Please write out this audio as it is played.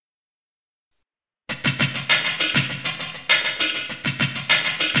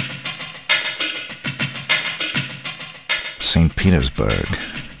St. Petersburg.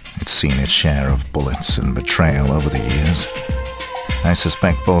 It's seen its share of bullets and betrayal over the years. I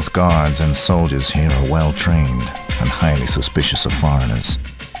suspect both guards and soldiers here are well-trained and highly suspicious of foreigners.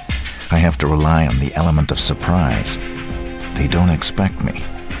 I have to rely on the element of surprise. They don't expect me,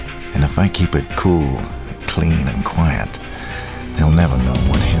 and if I keep it cool, clean, and quiet, they'll never know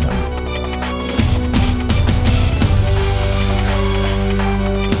what hit them.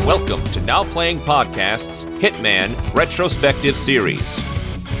 Welcome to Now Playing Podcast's Hitman Retrospective Series.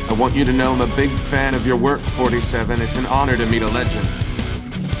 I want you to know I'm a big fan of your work, 47. It's an honor to meet a legend.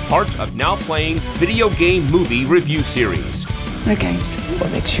 Part of Now Playing's video game movie review series. No games.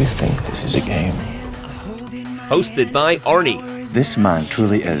 What makes you think this is a game? Hosted by Arnie. This man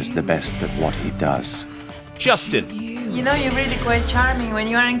truly is the best at what he does. Justin. You know you're really quite charming when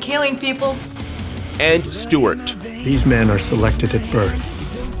you aren't killing people. And Stuart. These men are selected at birth.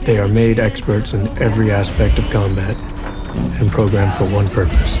 They are made experts in every aspect of combat and programmed for one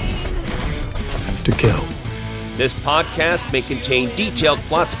purpose: to kill. This podcast may contain detailed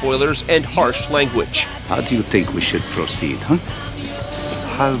plot spoilers and harsh language. How do you think we should proceed, huh?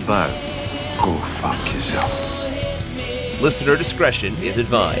 How about go fuck yourself? Listener discretion is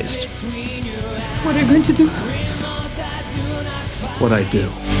advised. What are you going to do? What I do.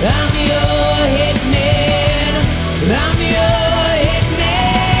 I'm your hitman. I'm your hitman.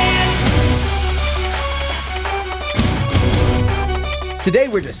 Today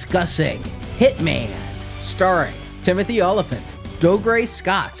we're discussing Hitman, starring Timothy Olyphant, Dougray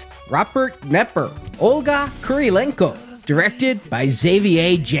Scott, Robert Knepper, Olga Kurilenko, directed by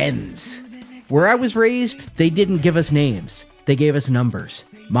Xavier Gens. Where I was raised, they didn't give us names. They gave us numbers.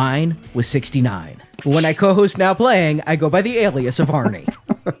 Mine was 69. When I co-host Now Playing, I go by the alias of Arnie.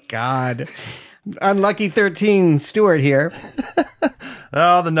 God. Unlucky 13, Stuart here.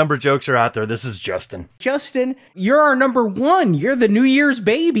 Oh, the number jokes are out there. This is Justin. Justin, you're our number one. You're the New Year's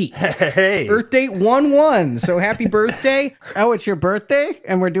baby. Hey. Birth date 1-1. So happy birthday. Oh, it's your birthday?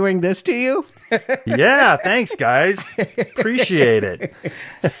 And we're doing this to you? Yeah, thanks, guys. Appreciate it.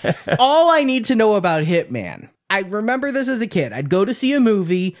 All I need to know about Hitman. I remember this as a kid. I'd go to see a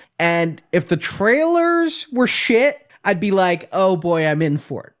movie, and if the trailers were shit, I'd be like, oh boy, I'm in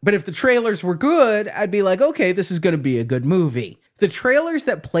for it. But if the trailers were good, I'd be like, okay, this is going to be a good movie. The trailers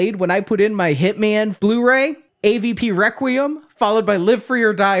that played when I put in my Hitman Blu-ray, AVP Requiem, followed by Live Free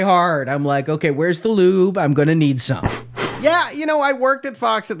or Die Hard. I'm like, okay, where's the lube? I'm going to need some. Yeah, you know, I worked at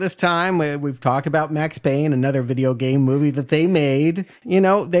Fox at this time. We've talked about Max Payne, another video game movie that they made. You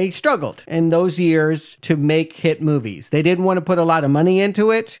know, they struggled in those years to make hit movies. They didn't want to put a lot of money into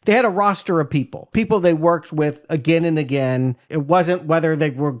it. They had a roster of people they worked with again and again. It wasn't whether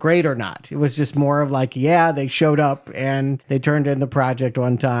they were great or not. It was just more of like, yeah, they showed up and they turned in the project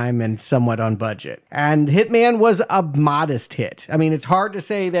on time and somewhat on budget. And Hitman was a modest hit. I mean, it's hard to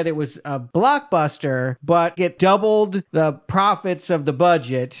say that it was a blockbuster, but it doubled the profits of the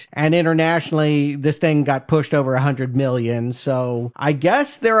budget, and internationally this thing got pushed over 100 million. So I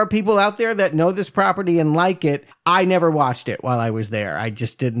guess there are people out there that know this property and like it. I never watched it while I was there. I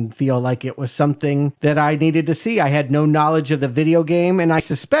just didn't feel like it was something that I needed to see. I had no knowledge of the video game, and I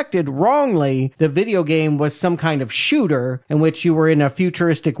suspected wrongly the video game was some kind of shooter in which you were in a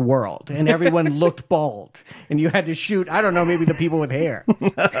futuristic world and everyone looked bald and you had to shoot, I don't know, maybe the people with hair.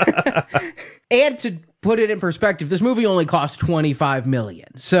 And to put it in perspective, this movie only cost $25 million.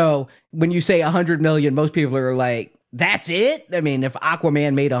 So when you say $100 million, most people are like, that's it? I mean, if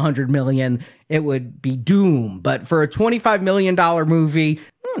Aquaman made $100 million, it would be doom. But for a $25 million movie,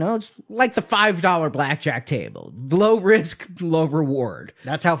 I don't know, it's like the $5 blackjack table. Low risk, low reward.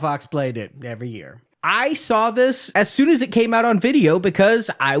 That's how Fox played it every year. I saw this as soon as it came out on video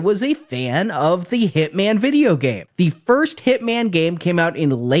because I was a fan of the Hitman video game. The first Hitman game came out in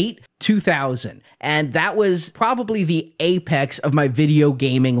late 2000, and that was probably the apex of my video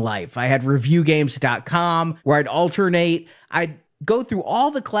gaming life. I had reviewgames.com where I'd alternate. I'd go through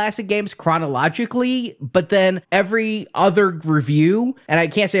all the classic games chronologically, but then every other review, and I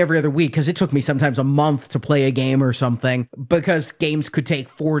can't say every other week because it took me sometimes a month to play a game or something because games could take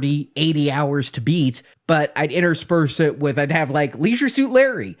 40, 80 hours to beat, but I'd intersperse it with, I'd have like Leisure Suit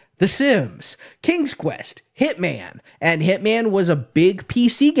Larry, The Sims, King's Quest, Hitman, and Hitman was a big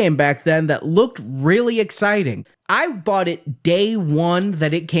PC game back then that looked really exciting. I bought it day one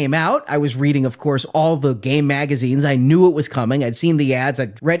that it came out. I was reading, of course, all the game magazines. I knew it was coming. I'd seen the ads.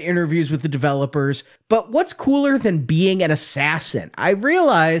 I'd read interviews with the developers. But what's cooler than being an assassin? I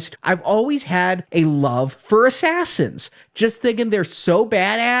realized I've always had a love for assassins. Just thinking they're so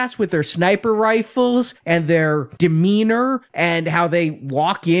badass with their sniper rifles and their demeanor and how they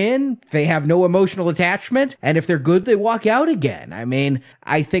walk in in, they have no emotional attachment, and if they're good, they walk out again. I mean,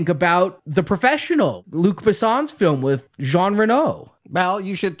 I think about The Professional, Luc Besson's film with Jean Reno. Well,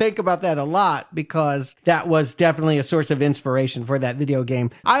 you should think about that a lot because that was definitely a source of inspiration for that video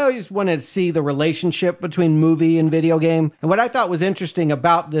game. I always wanted to see the relationship between movie and video game. And what I thought was interesting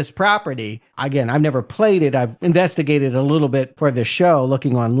about this property, again, I've never played it. I've investigated a little bit for this show,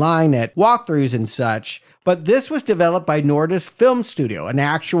 looking online at walkthroughs and such. But this was developed by Nordis Film Studio, an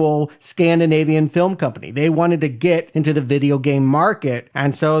actual Scandinavian film company. They wanted to get into the video game market.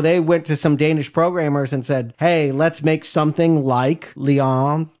 And so they went to some Danish programmers and said, hey, let's make something like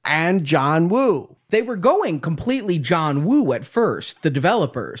Leon and John Woo. They were going completely John Woo at first, the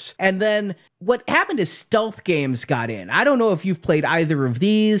developers. And then what happened is stealth games got in. I don't know if you've played either of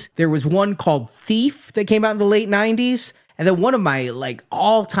these. There was one called Thief that came out in the late 90s. And then one of my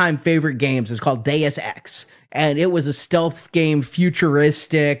all-time favorite games is called Deus Ex. And it was a stealth game,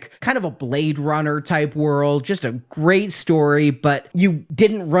 futuristic, kind of a Blade Runner type world, just a great story, but you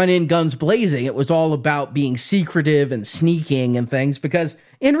didn't run in guns blazing. It was all about being secretive and sneaking and things, because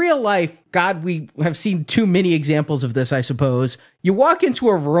in real life, God, we have seen too many examples of this, I suppose. You walk into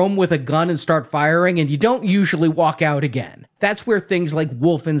a room with a gun and start firing, and you don't usually walk out again. That's where things like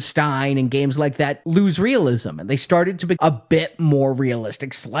Wolfenstein and games like that lose realism, and they started to be a bit more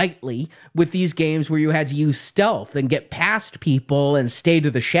realistic, slightly, with these games where you had to use stealth and get past people and stay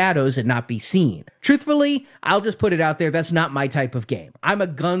to the shadows and not be seen. Truthfully, I'll just put it out there, that's not my type of game. I'm a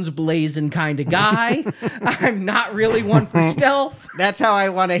guns blazing kind of guy. I'm not really one for stealth. That's how I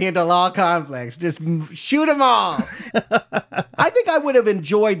want to handle all conflicts. Just shoot them all. I think I would have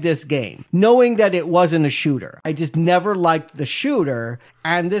enjoyed this game, knowing that it wasn't a shooter. I just never liked the shooter,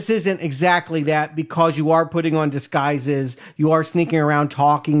 and this isn't exactly that because you are putting on disguises, you are sneaking around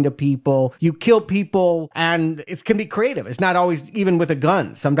talking to people, you kill people, and it can be creative. It's not always even with a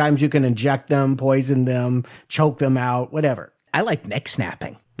gun. Sometimes you can inject them, poison them, choke them out, whatever. I like neck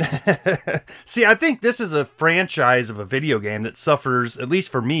snapping. See, I think this is a franchise of a video game that suffers, at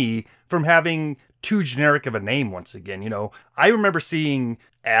least for me, from having too generic of a name once again. You know, I remember seeing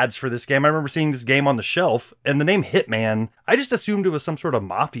ads for this game. I remember seeing this game on the shelf, and the name Hitman, I just assumed it was some sort of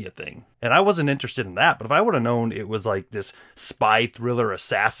mafia thing. And I wasn't interested in that. But if I would have known it was like this spy thriller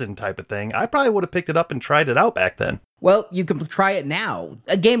assassin type of thing, I probably would have picked it up and tried it out back then. Well, you can try it now.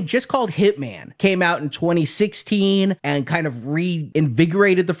 A game just called Hitman came out in 2016 and kind of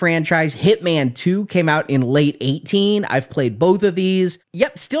reinvigorated the franchise. Hitman 2 came out in late 18. I've played both of these.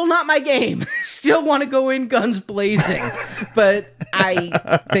 Yep, still not my game. Still want to go in guns blazing. But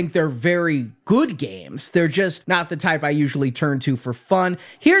I think they're very good games. They're just not the type I usually turn to for fun.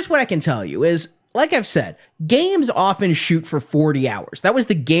 Here's what I can tell you is, like I've said, games often shoot for 40 hours. That was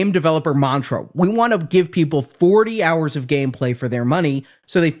the game developer mantra. We want to give people 40 hours of gameplay for their money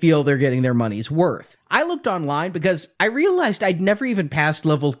so they feel they're getting their money's worth. I looked online because I realized I'd never even passed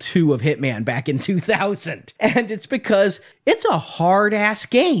level 2 of Hitman back in 2000. And it's because it's a hard-ass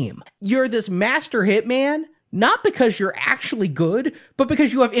game. You're this master hitman, not because you're actually good, but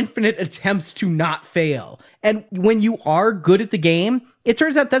because you have infinite attempts to not fail. And when you are good at the game, it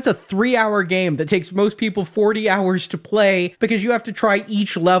turns out that's a 3-hour game that takes most people 40 hours to play because you have to try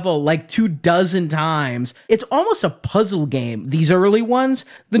each level like 24 times. It's almost a puzzle game, these early ones.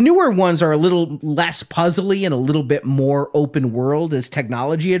 The newer ones are a little less puzzly and a little bit more open world as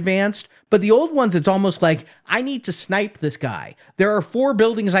technology advanced. But the old ones, it's almost like, I need to snipe this guy. There are 4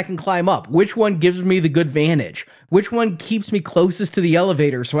 buildings I can climb up. Which one gives me the good vantage? Which one keeps me closest to the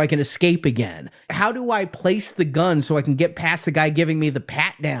elevator so I can escape again? How do I place the gun so I can get past the guy giving me the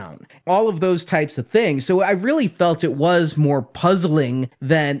pat down? All of those types of things. So I really felt it was more puzzling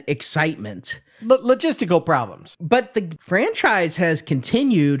than excitement. Logistical problems. But the franchise has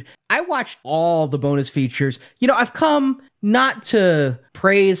continued. I watched all the bonus features. You know, I've come not to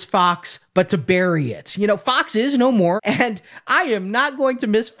praise Fox, but to bury it. You know, Fox is no more, and I am not going to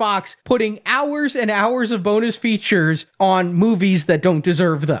miss Fox putting hours and hours of bonus features on movies that don't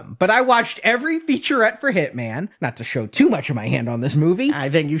deserve them. But I watched every featurette for Hitman, not to show too much of my hand on this movie. I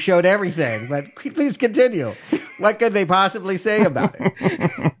think you showed everything, but please continue. What could they possibly say about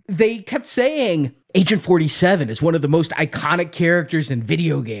it? They kept saying Agent 47 is one of the most iconic characters in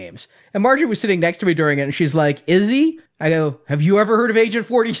video games. And Marjorie was sitting next to me during it, and she's like, is he? I go, have you ever heard of Agent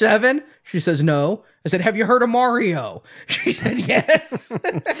 47? She says, no. I said, have you heard of Mario? She said, yes.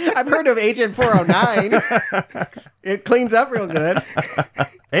 I've heard of Agent 409. It cleans up real good.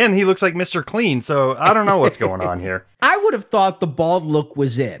 And he looks like Mr. Clean, so I don't know what's going on here. I would have thought the bald look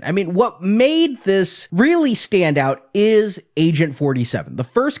was in. I mean, what made this really stand out is Agent 47. The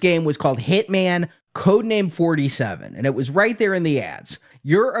first game was called Hitman Codename 47, and it was right there in the ads.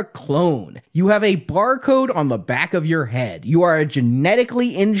 You're a clone. You have a barcode on the back of your head. You are a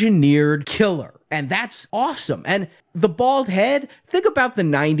genetically engineered killer. And that's awesome. And the bald head, think about the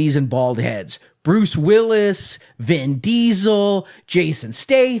 90s and bald heads. Bruce Willis, Vin Diesel, Jason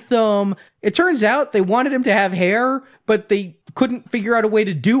Statham. It turns out they wanted him to have hair, but they couldn't figure out a way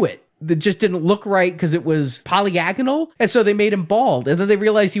to do it. That just didn't look right because it was polyagonal. And so they made him bald. And then they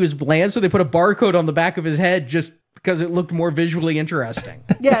realized he was bland, so they put a barcode on the back of his head just because it looked more visually interesting.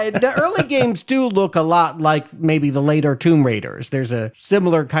 Yeah, the early games do look a lot like maybe the later Tomb Raiders. There's a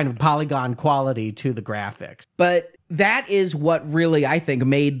similar kind of polygon quality to the graphics. But that is what really, I think,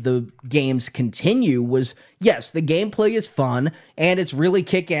 made the games continue was, yes, the gameplay is fun, and it's really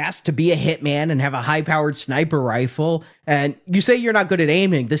kick-ass to be a hitman and have a high-powered sniper rifle. And you say you're not good at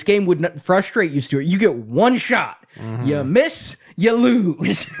aiming. This game would not frustrate you, Stuart. You get one shot. You miss, you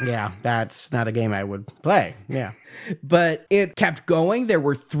lose. Yeah, that's not a game I would play. Yeah. But it kept going. There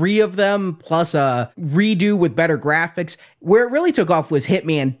were 3 of them, plus a redo with better graphics. Where it really took off was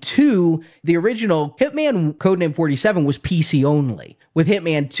Hitman 2. The original Hitman Codename 47 was PC only. With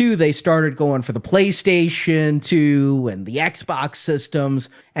Hitman 2, they started going for the PlayStation 2 and the Xbox systems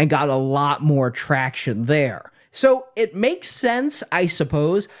and got a lot more traction there. So it makes sense, I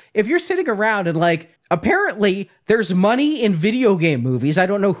suppose, if you're sitting around and like, apparently, there's money in video game movies. I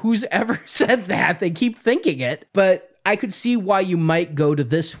don't know who's ever said that. They keep thinking it, but I could see why you might go to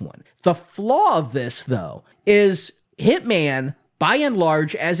this one. The flaw of this, though, is Hitman, by and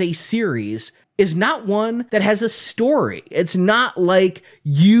large, as a series, is not one that has a story. It's not like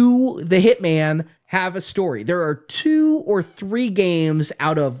you, the Hitman, have a story. There are 2 or 3 games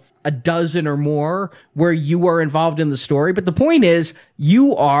out of a dozen or more where you are involved in the story. But the point is,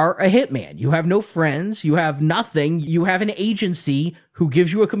 you are a hitman. You have no friends. You have nothing. You have an agency who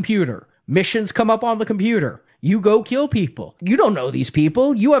gives you a computer. Missions come up on the computer. You go kill people. You don't know these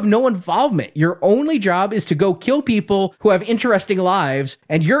people. You have no involvement. Your only job is to go kill people who have interesting lives,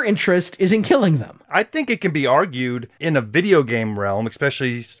 and your interest is in killing them. I think it can be argued in a video game realm,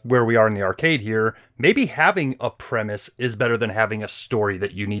 especially where we are in the arcade here, maybe having a premise is better than having a story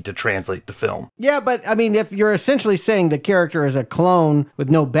that you need to translate to film. Yeah, but I mean, if you're essentially saying the character is a clone with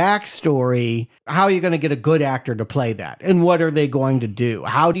no backstory, how are you going to get a good actor to play that? And what are they going to do?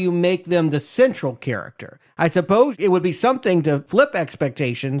 How do you make them the central character? I suppose it would be something to flip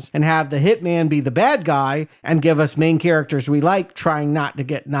expectations and have the hitman be the bad guy and give us main characters we like trying not to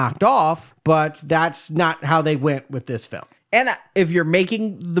get knocked off, but that's not how they went with this film. And if you're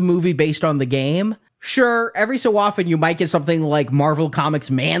making the movie based on the game, sure, every so often you might get something like Marvel Comics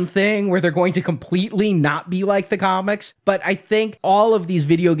Man-Thing where they're going to completely not be like the comics. But I think all of these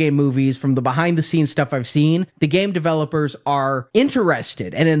video game movies, from the behind-the-scenes stuff I've seen, the game developers are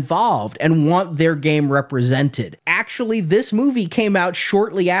interested and involved and want their game represented. Actually, this movie came out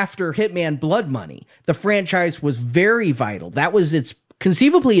shortly after Hitman Blood Money. The franchise was very vital. That was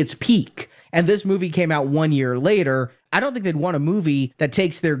conceivably its peak. And this movie came out 1 year later. I don't think they'd want a movie that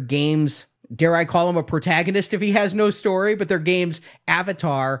takes their game's, dare I call him a protagonist if he has no story, but their game's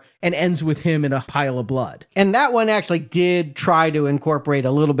avatar and ends with him in a pile of blood. And that one actually did try to incorporate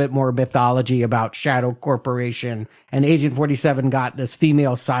a little bit more mythology about Shadow Corporation, and Agent 47 got this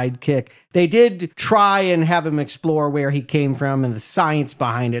female sidekick. They did try and have him explore where he came from and the science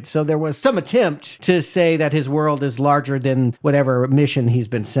behind it. So there was some attempt to say that his world is larger than whatever mission he's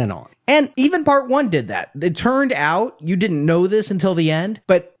been sent on. And even part 1 did that. It turned out, you didn't know this until the end,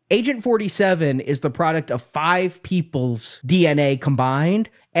 but Agent 47 is the product of 5 people's DNA combined,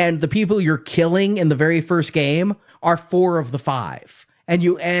 and the people you're killing in the very first game are 4 of the 5. And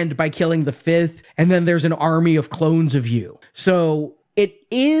you end by killing the 5th, and then there's an army of clones of you. So it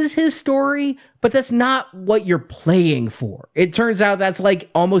is his story, but that's not what you're playing for. It turns out that's like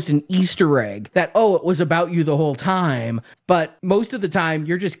almost an Easter egg that, oh, it was about you the whole time. But most of the time,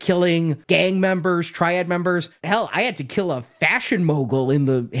 you're just killing gang members, triad members. Hell, I had to kill a fashion mogul in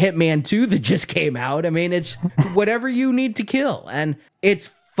the Hitman 2 that just came out. I mean, it's whatever you need to kill. And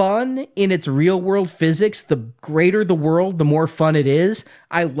it's fun in its real world physics. The greater the world, the more fun it is.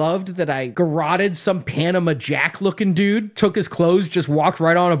 I loved that I garroted some Panama Jack looking dude, took his clothes, just walked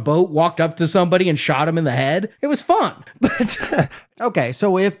right on a boat, walked up to somebody and shot him in the head. It was fun. But okay,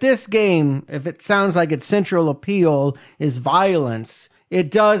 so if this game, if it sounds like its central appeal is violence, it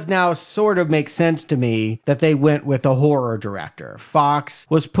does now sort of make sense to me that they went with a horror director. Fox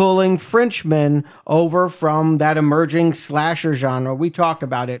was pulling Frenchmen over from that emerging slasher genre. We talked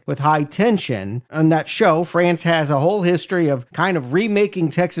about it with High Tension. On that show, France has a whole history of kind of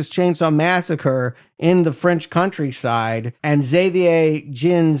remaking Texas Chainsaw Massacre in the French countryside. And Xavier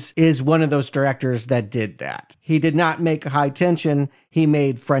Gins is one of those directors that did that. He did not make High Tension. He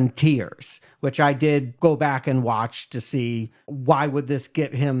made Frontiers, which I did go back and watch to see why would this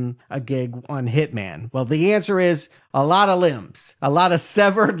get him a gig on Hitman. Well, the answer is a lot of limbs, a lot of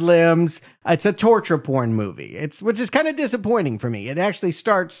severed limbs. It's a torture porn movie, which is kind of disappointing for me. It actually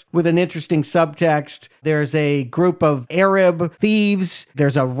starts with an interesting subtext. There's a group of Arab thieves.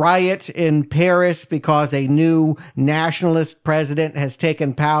 There's a riot in Paris because a new nationalist president has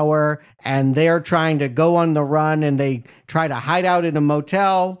taken power, and they're trying to go on the run, and they try to hide out in a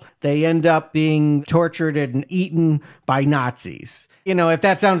motel. They end up being tortured and eaten by Nazis. You know, if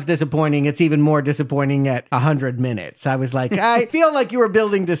that sounds disappointing, it's even more disappointing at 100 minutes. I was like, I feel like you were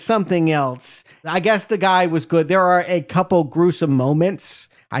building to something else. I guess the guy was good. There are a couple gruesome moments.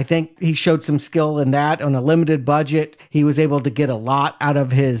 I think he showed some skill in that. On a limited budget, he was able to get a lot out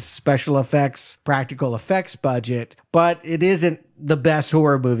of his special effects, practical effects budget, but it isn't the best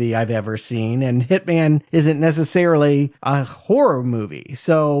horror movie I've ever seen, and Hitman isn't necessarily a horror movie.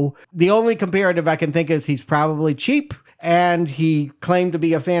 So the only comparative I can think is he's probably cheap, and he claimed to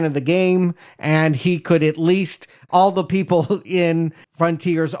be a fan of the game, and he could at least, all the people in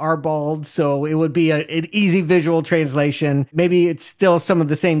Frontiers are bald, so it would be an easy visual translation. Maybe it's still some of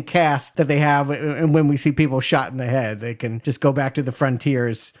the same cast that they have, and when we see people shot in the head, they can just go back to the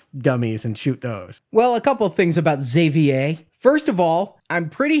Frontiers dummies and shoot those. Well, a couple of things about Xavier. First of all, I'm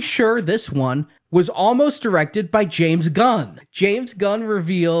pretty sure this one was almost directed by James Gunn. James Gunn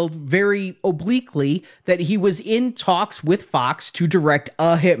revealed very obliquely that he was in talks with Fox to direct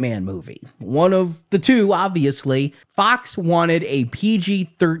a Hitman movie. One of the two, obviously. Fox wanted a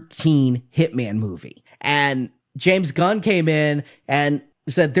PG-13 Hitman movie. And James Gunn came in and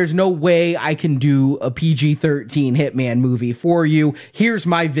said, there's no way I can do a PG-13 Hitman movie for you. Here's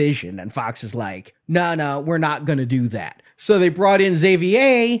my vision. And Fox is like, no, we're not going to do that. So they brought in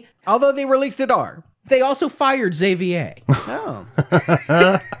Xavier. Although they released it R. They also fired Xavier. Oh.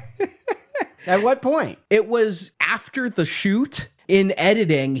 At what point? It was after the shoot. In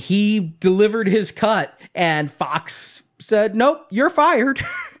editing, he delivered his cut, and Fox said, nope, you're fired.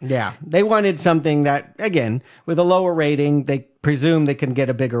 Yeah, they wanted something that, again, with a lower rating, they presume they can get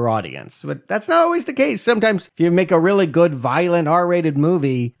a bigger audience. But that's not always the case. Sometimes if you make a really good, violent, R-rated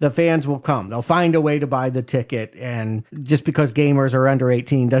movie, the fans will come. They'll find a way to buy the ticket. And just because gamers are under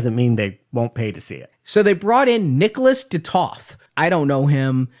 18 doesn't mean they won't pay to see it. So they brought in Nicholas de Toth. I don't know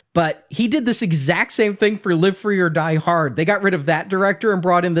him, but he did this exact same thing for Live Free or Die Hard. They got rid of that director and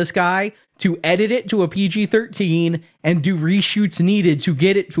brought in this guy to edit it to a PG-13 and do reshoots needed to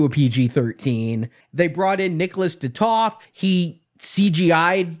get it to a PG-13. They brought in Nicholas de Toth. He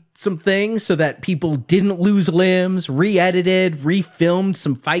CGI'd some things so that people didn't lose limbs, re-edited, refilmed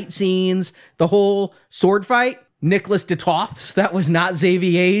some fight scenes. The whole sword fight, Nicholas de Toth's, that was not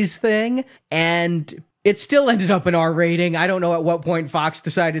Xavier's thing. And it still ended up an R rating. I don't know at what point Fox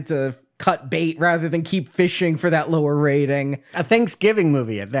decided to cut bait rather than keep fishing for that lower rating. A Thanksgiving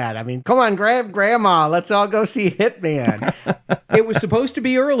movie at that. I mean, come on, grab grandma. Let's all go see Hitman. It was supposed to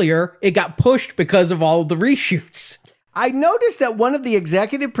be earlier. It got pushed because of all of the reshoots. I noticed that one of the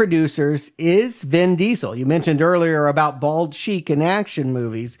executive producers is Vin Diesel. You mentioned earlier about bald chic in action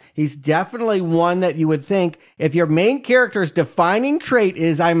movies. He's definitely one that you would think, if your main character's defining trait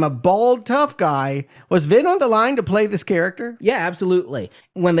is I'm a bald tough guy, was Vin on the line to play this character? Yeah, absolutely.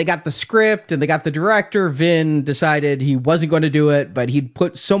 When they got the script and they got the director, Vin decided he wasn't going to do it, but he'd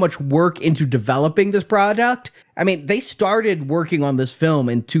put so much work into developing this product. I mean, they started working on this film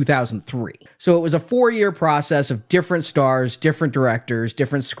in 2003. So it was a 4-year process of different stars, different directors,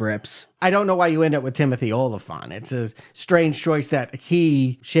 different scripts. I don't know why you end up with Timothy Olyphant. It's a strange choice that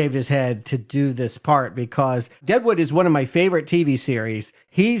he shaved his head to do this part, because Deadwood is one of my favorite TV series.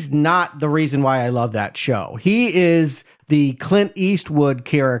 He's not the reason why I love that show. He is the Clint Eastwood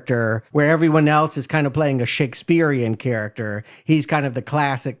character where everyone else is kind of playing a Shakespearean character. He's kind of the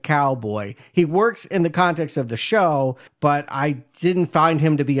classic cowboy. He works in the context of the show, but I didn't find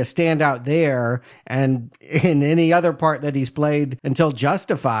him to be a standout there. And in any other part that he's played until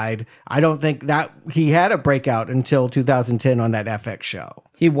Justified, I don't think that he had a breakout until 2010 on that FX show.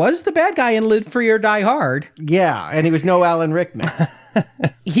 He was the bad guy in Live Free or Die Hard. Yeah, and he was no Alan Rickman.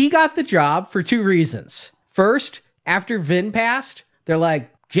 He got the job for 2 reasons. First, after Vin passed, they're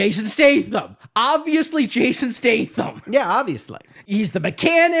like, Jason Statham. Obviously Jason Statham. Yeah, obviously. He's the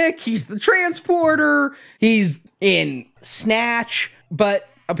mechanic. He's the transporter. He's in Snatch. But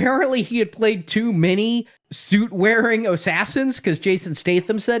apparently he had played too many suit-wearing assassins because Jason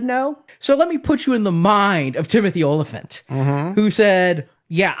Statham said no. So let me put you in the mind of Timothy Olyphant, who said,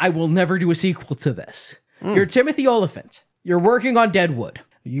 yeah, I will never do a sequel to this. You're Timothy Olyphant. You're working on Deadwood.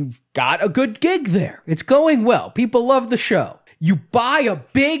 You've got a good gig there. It's going well. People love the show. You buy a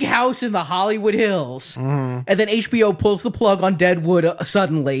big house in the Hollywood Hills, and then HBO pulls the plug on Deadwood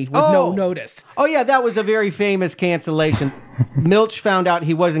suddenly with no notice. Oh, yeah, that was a very famous cancellation. Milch found out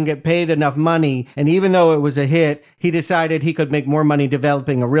he wasn't getting paid enough money, and even though it was a hit, he decided he could make more money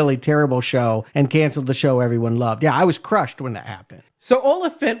developing a really terrible show and canceled the show everyone loved. Yeah, I was crushed when that happened. So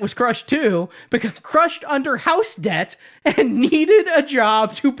Olyphant was crushed too, because crushed under house debt and needed a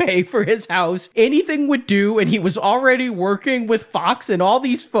job to pay for his house. Anything would do, and he was already working with Fox and all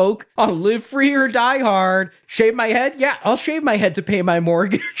these folk on Live Free or Die Hard. Shave my head? Yeah, I'll shave my head to pay my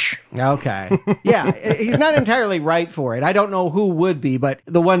mortgage. Okay. Yeah, he's not entirely right for it. I don't know who would be, but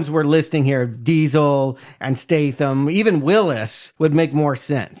the ones we're listing here, Diesel and Statham, even Willis, would make more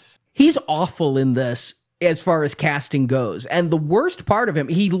sense. He's awful in this as far as casting goes. And the worst part of him,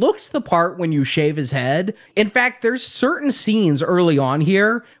 he looks the part when you shave his head. In fact, there's certain scenes early on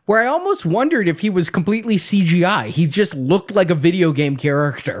here where I almost wondered if he was completely CGI. He just looked like a video game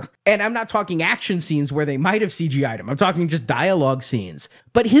character. And I'm not talking action scenes where they might have CGI'd him. I'm talking just dialogue scenes.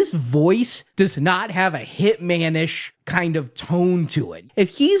 But his voice does not have a Hitman-ish kind of tone to it. If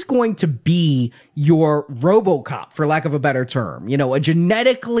he's going to be your RoboCop, for lack of a better term, you know, a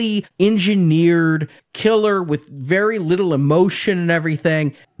genetically engineered killer with very little emotion and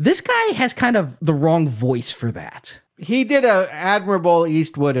everything, this guy has kind of the wrong voice for that. He did a admirable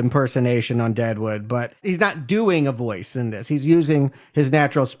Eastwood impersonation on Deadwood, but he's not doing a voice in this. He's using his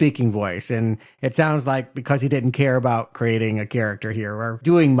natural speaking voice, and it sounds like because he didn't care about creating a character here or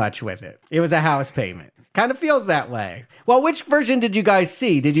doing much with it. It was a house payment. Kind of feels that way. Well, which version did you guys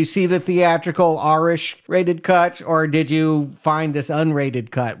see? Did you see the theatrical R-ish rated cut, or did you find this unrated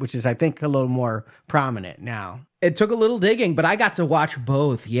cut, which is, I think, a little more prominent now? It took a little digging, but I got to watch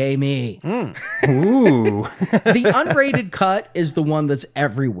both. Yay me. Ooh. The unrated cut is the one that's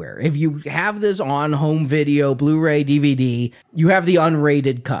everywhere. If you have this on home video, Blu-ray, DVD, you have the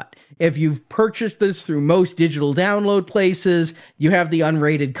unrated cut. If you've purchased this through most digital download places, you have the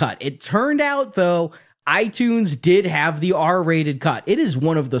unrated cut. It turned out, though, iTunes did have the R-rated cut. It is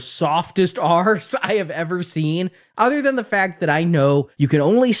one of the softest R's I have ever seen, other than the fact that I know you can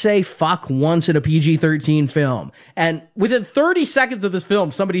only say fuck once in a PG-13 film. And within 30 seconds of this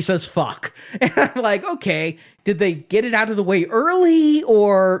film, somebody says fuck. And I'm like, okay, did they get it out of the way early?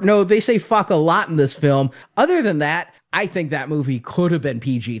 Or no, they say fuck a lot in this film. Other than that, I think that movie could have been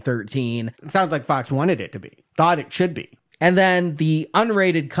PG-13. It sounds like Fox wanted it to be. Thought it should be. And then the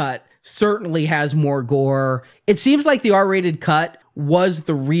unrated cut certainly has more gore. It seems like the R-rated cut was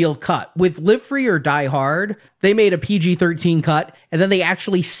the real cut. With Live Free or Die Hard, they made a PG-13 cut, and then they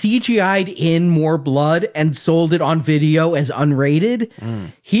actually CGI'd in more blood and sold it on video as unrated.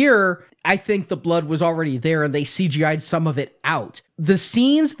 Here, I think the blood was already there, and they CGI'd some of it out. The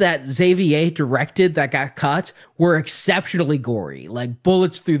scenes that Xavier directed that got cut were exceptionally gory, like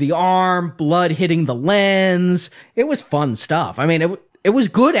bullets through the arm, blood hitting the lens. It was fun stuff. I mean, it was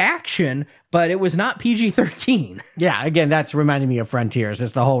good action, but it was not PG-13. Yeah, again, that's reminding me of Frontiers.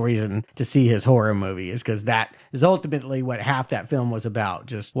 That's the whole reason to see his horror movie, is because that is ultimately what half that film was about,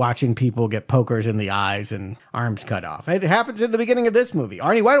 just watching people get pokers in the eyes and arms cut off. It happens in the beginning of this movie.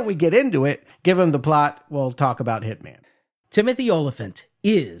 Arnie, why don't we get into it? Give him the plot. We'll talk about Hitman. Timothy Olyphant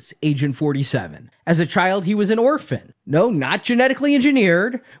is Agent 47. As a child, he was an orphan. No, not genetically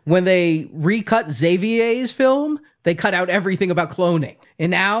engineered. When they recut Xavier's film, they cut out everything about cloning.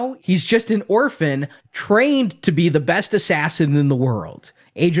 And now he's just an orphan trained to be the best assassin in the world.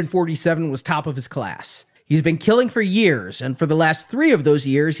 Agent 47 was top of his class. He's been killing for years, and for the last 3 of those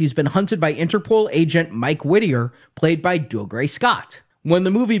years, he's been hunted by Interpol agent Mike Whittier, played by Dougray Scott. When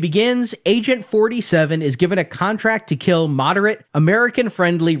the movie begins, Agent 47 is given a contract to kill moderate,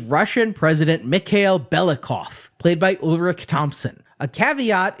 American-friendly Russian President Mikhail Belikov, played by Ulrich Thompson. A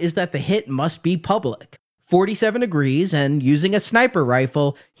caveat is that the hit must be public. 47 agrees, and using a sniper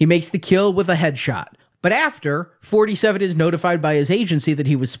rifle, he makes the kill with a headshot. But after, 47 is notified by his agency that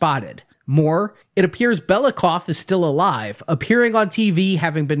he was spotted. More, it appears Belikov is still alive, appearing on TV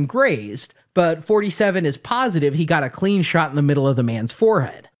having been grazed, but 47 is positive he got a clean shot in the middle of the man's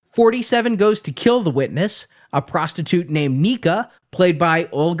forehead. 47 goes to kill the witness, a prostitute named Nika, played by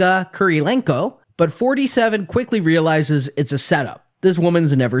Olga Kurilenko, but 47 quickly realizes it's a setup. This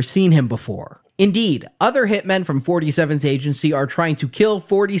woman's never seen him before. Indeed, other hitmen from 47's agency are trying to kill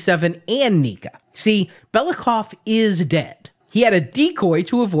 47 and Nika. See, Belikov is dead. He had a decoy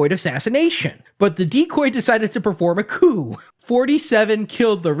to avoid assassination, but the decoy decided to perform a coup. 47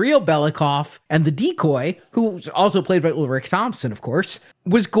 killed the real Belikov, and the decoy, who's also played by Ulrich Thompson, of course,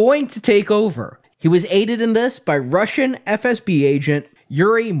 was going to take over. He was aided in this by Russian FSB agent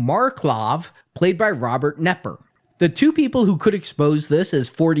Yuri Marklov, played by Robert Knepper. The two people who could expose this is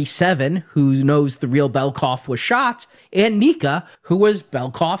 47, who knows the real Belikov was shot, and Nika, who was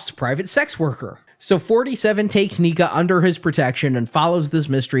Belikov's private sex worker. So 47 takes Nika under his protection and follows this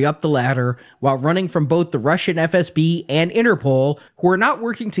mystery up the ladder while running from both the Russian FSB and Interpol, who are not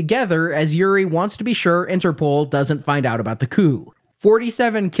working together as Yuri wants to be sure Interpol doesn't find out about the coup.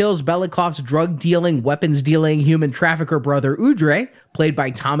 47 kills Belikov's drug-dealing, weapons-dealing human trafficker brother Udre, played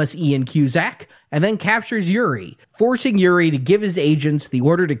by Thomas Ian Cusack, and then captures Yuri, forcing Yuri to give his agents the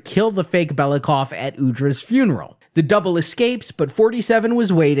order to kill the fake Belikov at Udre's funeral. The double escapes, but 47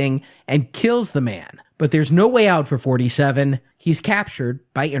 was waiting and kills the man. But there's no way out for 47. He's captured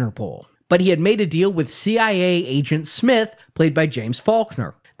by Interpol. But he had made a deal with CIA agent Smith, played by James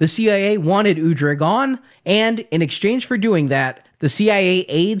Faulkner. The CIA wanted Udre gone, and in exchange for doing that, the CIA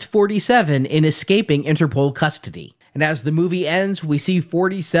aids 47 in escaping Interpol custody. And as the movie ends, we see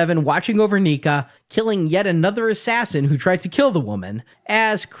 47 watching over Nika, killing yet another assassin who tried to kill the woman,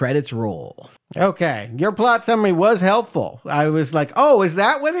 as credits roll. Okay, your plot summary was helpful. I was like, oh, is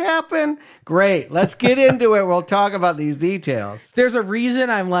that what happened? Great, let's get into it. We'll talk about these details. There's a reason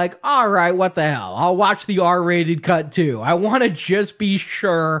I'm like, all right, what the hell? I'll watch the R-rated cut too. I want to just be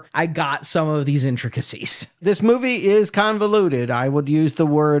sure I got some of these intricacies. This movie is convoluted. I would use the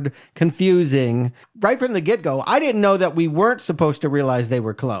word confusing. Right from the get-go, I didn't know that we weren't supposed to realize they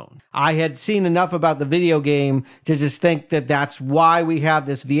were cloned. I had seen enough about the video game to just think that that's why we have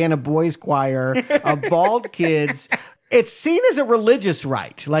this Vienna Boys Choir of bald kids. It's seen as a religious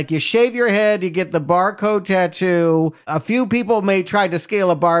rite. Like you shave your head, you get the barcode tattoo. A few people may try to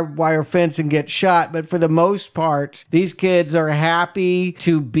scale a barbed wire fence and get shot, but for the most part, these kids are happy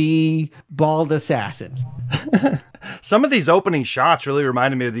to be bald assassins. Some of these opening shots really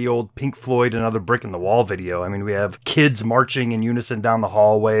reminded me of the old Pink Floyd Another Brick in the Wall video. I mean, we have kids marching in unison down the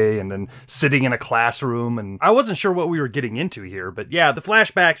hallway and then sitting in a classroom. And I wasn't sure what we were getting into here. But yeah, the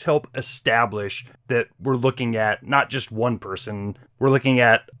flashbacks help establish that we're looking at not just one person. We're looking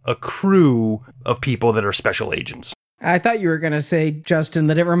at a crew of people that are special agents. I thought you were going to say, Justin,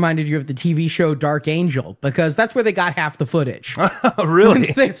 that it reminded you of the TV show Dark Angel, because that's where they got half the footage.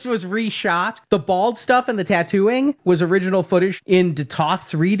 Really? This was reshot. The bald stuff and the tattooing was original footage in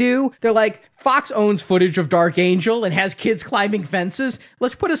DeToth's redo. They're like, Fox owns footage of Dark Angel and has kids climbing fences.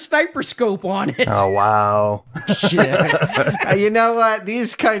 Let's put a sniper scope on it. Oh, wow. Shit. You know what?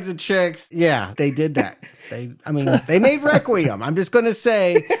 These kinds of chicks, yeah, they did that. They made Requiem. I'm just going to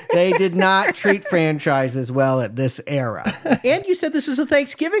say they did not treat franchises well at this era. And you said this is a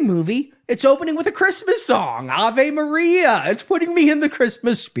Thanksgiving movie. It's opening with a Christmas song, Ave Maria. It's putting me in the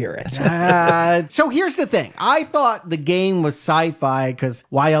Christmas spirit. So here's the thing. I thought the game was sci-fi because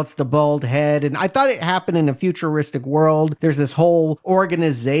why else the bald head? And I thought it happened in a futuristic world. There's this whole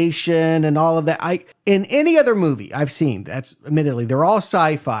organization and all of that. In any other movie I've seen, that's admittedly, they're all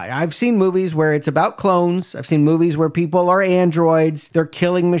sci-fi. I've seen movies where it's about clones. I've seen movies where people are androids. They're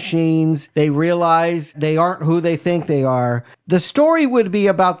killing machines. They realize they aren't who they think they are. The story would be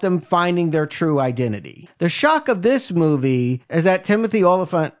about them finding their true identity. The shock of this movie is that Timothy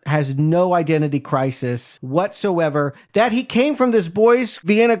Olyphant has no identity crisis whatsoever. That he came from this boys'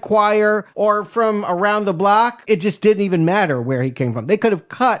 Vienna choir or from around the block, it just didn't even matter where he came from. They could have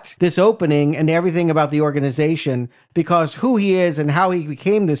cut this opening and everything about the organization because who he is and how he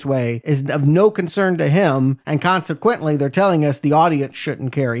became this way is of no concern to him, and consequently, they're telling us the audience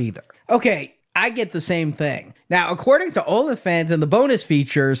shouldn't care either. Okay, I get the same thing. Now, according to Oliphant and the bonus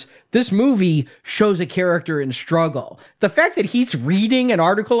features, this movie shows a character in struggle. The fact that he's reading an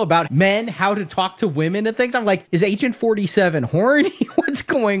article about men, how to talk to women and things, I'm like, is Agent 47 horny? What's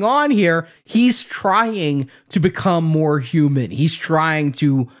going on here? He's trying to become more human. He's trying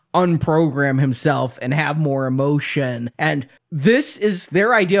to unprogram himself and have more emotion. And this is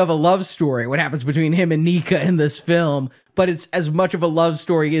their idea of a love story, what happens between him and Nika in this film. But it's as much of a love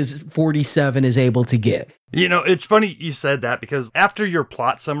story as 47 is able to give. You know, it's funny you said that because after your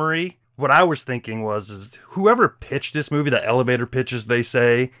plot summary, what I was thinking is whoever pitched this movie, the elevator pitches they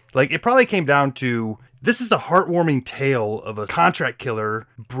say, like it probably came down to this is the heartwarming tale of a contract killer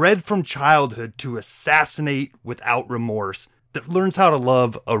bred from childhood to assassinate without remorse that learns how to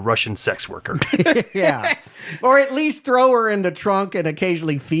love a Russian sex worker. Yeah. Or at least throw her in the trunk and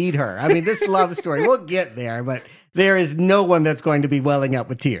occasionally feed her. I mean, this love story, we'll get there, but there is no one that's going to be welling up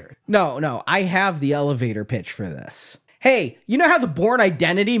with tears. No, I have the elevator pitch for this. hey, you know how the Bourne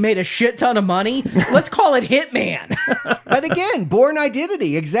Identity made a shit ton of money? Let's call it Hitman. But again, Bourne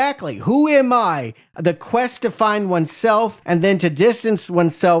Identity, exactly. Who am I? The quest to find oneself and then to distance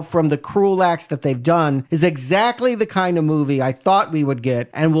oneself from the cruel acts that they've done is exactly the kind of movie I thought we would get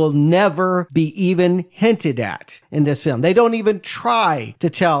and will never be even hinted at in this film. They don't even try to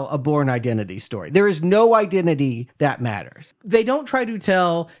tell a Bourne Identity story. There is no identity that matters. They don't try to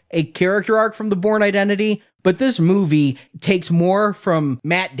tell a character arc from the Bourne Identity, but this movie takes more from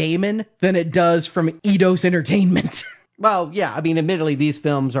Matt Damon than it does from Eidos Entertainment. Well, yeah, I mean, admittedly, these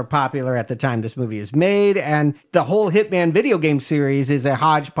films are popular at the time this movie is made, and the whole Hitman video game series is a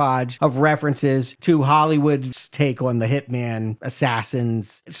hodgepodge of references to Hollywood's take on the Hitman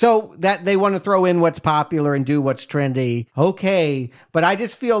assassins. So that they want to throw in what's popular and do what's trendy. Okay, but I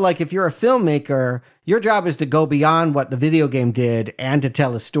just feel like if you're a filmmaker, your job is to go beyond what the video game did and to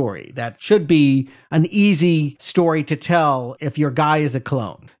tell a story. That should be an easy story to tell if your guy is a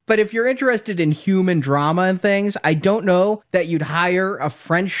clone. But if you're interested in human drama and things, I don't know that you'd hire a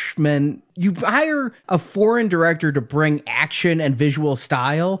Frenchman. You hire a foreign director to bring action and visual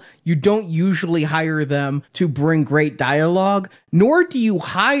style. You don't usually hire them to bring great dialogue, nor do you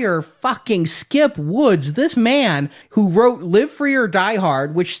hire fucking Skip Woods, this man who wrote Live Free or Die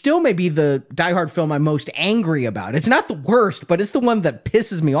Hard, which still may be the Die Hard film I'm most angry about. It's not the worst, but it's the one that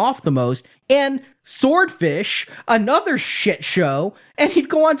pisses me off the most. And Swordfish, another shit show, and he'd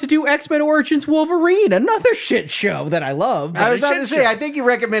go on to do X-Men Origins Wolverine, another shit show that I love. I was about to say, I think you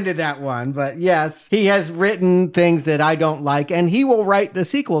recommended that one, but yes, he has written things that I don't like, and he will write the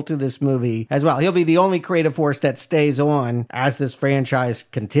sequel to this movie as well. He'll be the only creative force that stays on as this franchise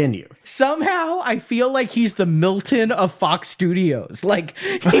continues. Somehow, I feel like he's the Milton of Fox Studios. Like,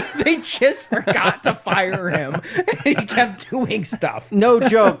 they just forgot to fire him, and he kept doing stuff. No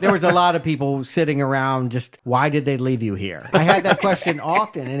joke, there was a lot of people sitting around just, why did they leave you here? I had that question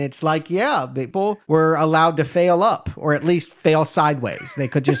often, and it's like, yeah, people were allowed to fail up, or at least fail sideways. They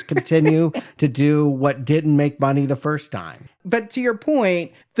could just continue to do what didn't make money the first time. But to your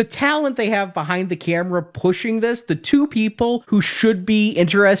point, the talent they have behind the camera pushing this, the two people who should be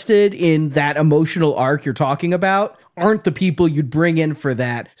interested in that emotional arc you're talking about, aren't the people you'd bring in for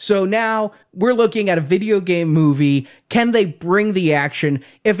that. So now we're looking at a video game movie. Can they bring the action?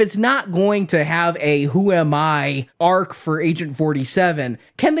 If it's not going to have a who am I arc for Agent 47,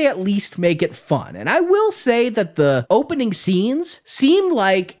 can they at least make it fun? And I will say that the opening scenes seem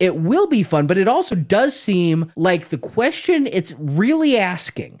like it will be fun, but it also does seem like the question it's really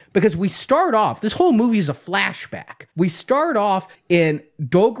asking, because we start off, this whole movie is a flashback. We start off in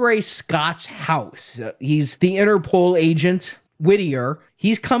Dougray Scott's house. He's the Interpol agent, Whittier.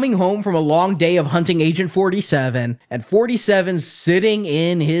 He's coming home from a long day of hunting Agent 47, and 47's sitting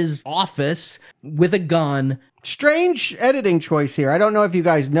in his office with a gun. Strange editing choice here. I don't know if you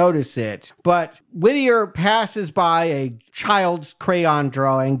guys notice it, but Whittier passes by a child's crayon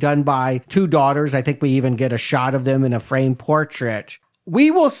drawing done by two daughters. I think we even get a shot of them in a framed portrait.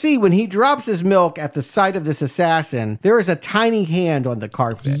 We will see when he drops his milk at the sight of this assassin, there is a tiny hand on the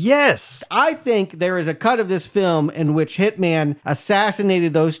carpet. Yes. I think there is a cut of this film in which Hitman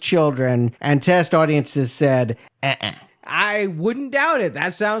assassinated those children and test audiences said, I wouldn't doubt it.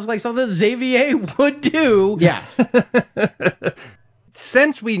 That sounds like something Xavier would do. Yes.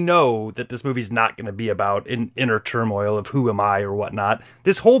 Since we know that this movie's not going to be about an inner turmoil of who am I or whatnot,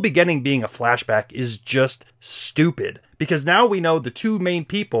 this whole beginning being a flashback is just stupid. Because now we know the two main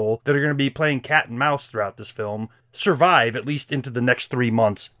people that are going to be playing cat and mouse throughout this film survive at least into the next 3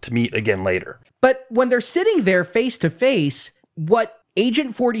 months to meet again later. But when they're sitting there face to face, what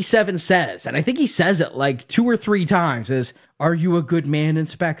Agent 47 says, and I think he says it like 2 or 3 times, is, "Are you a good man,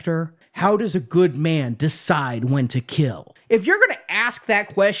 Inspector? How does a good man decide when to kill?" If you're going to ask that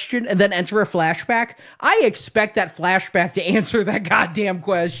question and then enter a flashback, I expect that flashback to answer that goddamn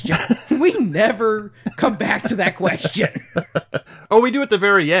question. We never come back to that question. Oh, we do at the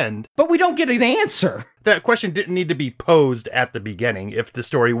very end. But we don't get an answer. That question didn't need to be posed at the beginning if the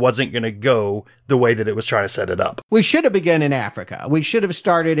story wasn't going to go the way that it was trying to set it up. We should have begun in Africa. We should have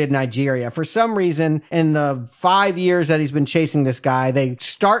started in Nigeria. For some reason, in the 5 years that he's been chasing this guy, they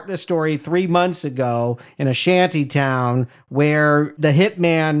start the story 3 months ago in a shanty town where the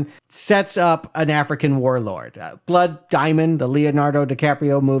hitman sets up an African warlord. Blood Diamond, the Leonardo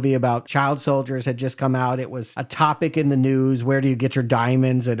DiCaprio movie about child soldiers, had just come out. It was a topic in the news. Where do you get your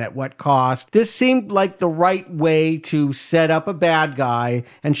diamonds and at what cost? This seemed like the right way to set up a bad guy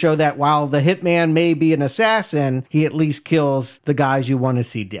and show that while the hitman may be an assassin, he at least kills the guys you want to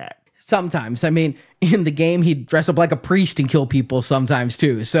see dead. Sometimes. I mean, in the game, he'd dress up like a priest and kill people sometimes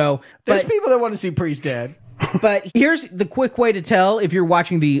too. So there's people that want to see priests dead. But here's the quick way to tell if you're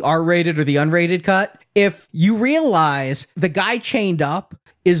watching the R-rated or the unrated cut. If you realize the guy chained up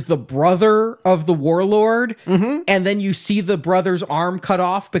is the brother of the warlord, and then you see the brother's arm cut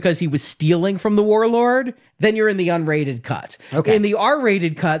off because he was stealing from the warlord, then you're in the unrated cut. Okay. In the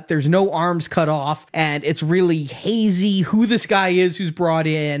R-rated cut, there's no arms cut off, and it's really hazy who this guy is who's brought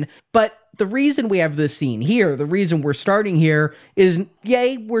in. But the reason we have this scene here, the reason we're starting here is,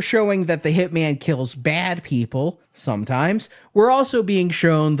 yay, we're showing that the hitman kills bad people sometimes. We're also being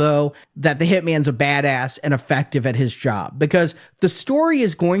shown, though, that the hitman's a badass and effective at his job, because the story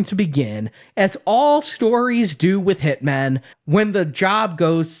is going to begin, as all stories do with hitmen, when the job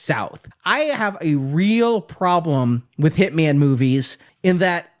goes south. I have a real problem with hitman movies in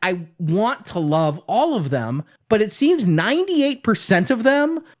that I want to love all of them, but it seems 98% of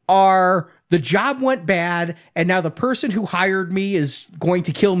them are the job went bad, and now the person who hired me is going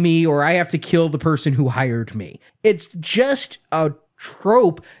to kill me, or I have to kill the person who hired me. It's just a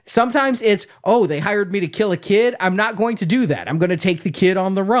trope. Sometimes it's, oh, they hired me to kill a kid. I'm not going to do that. I'm going to take the kid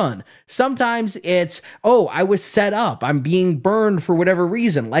on the run. Sometimes it's, oh, I was set up. I'm being burned for whatever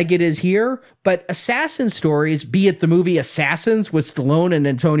reason, like it is here. But assassin stories, be it the movie Assassins with Stallone and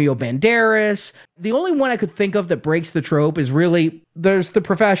Antonio Banderas, the only one I could think of that breaks the trope is really, there's The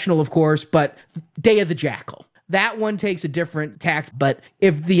Professional, of course, but Day of the Jackal. That one takes a different tact, but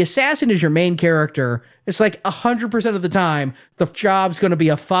if the assassin is your main character, it's like 100% of the time, the job's going to be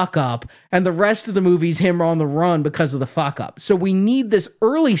a fuck up, and the rest of the movie's him on the run because of the fuck up. So we need this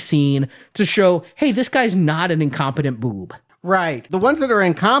early scene to show, hey, this guy's not an incompetent boob. Right. The ones that are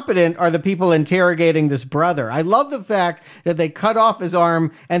incompetent are the people interrogating this brother. I love the fact that they cut off his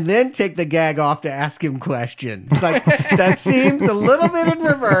arm and then take the gag off to ask him questions. Like, that seems a little bit in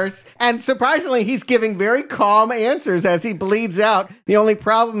reverse. And surprisingly, he's giving very calm answers as he bleeds out. The only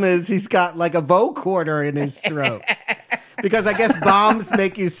problem is he's got like a vocoder in his throat. Because I guess bombs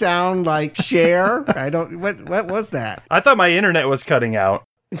make you sound like Cher. What was that? I thought my internet was cutting out.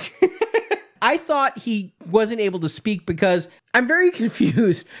 I thought he wasn't able to speak because I'm very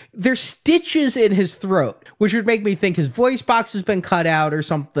confused. There's stitches in his throat, which would make me think his voice box has been cut out or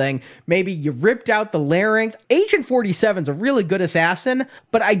something. Maybe you ripped out the larynx. Agent 47's a really good assassin,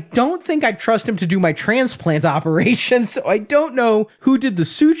 but I don't think I'd trust him to do my transplant operation, so I don't know who did the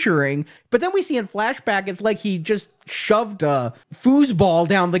suturing. But then we see in flashback, it's like he just shoved a foosball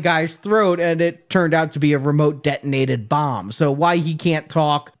down the guy's throat and it turned out to be a remote detonated bomb. So why he can't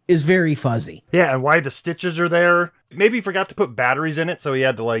talk is very fuzzy. Yeah, and why the stitches are there. Maybe he forgot to put batteries in it, so he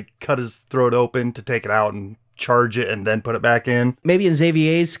had to like cut his throat open to take it out and charge it and then put it back in. Maybe in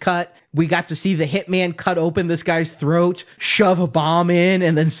Xavier's cut, we got to see the hitman cut open this guy's throat, shove a bomb in,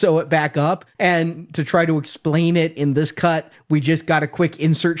 and then sew it back up. And to try to explain it in this cut, we just got a quick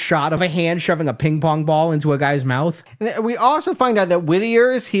insert shot of a hand shoving a ping pong ball into a guy's mouth. We also find out that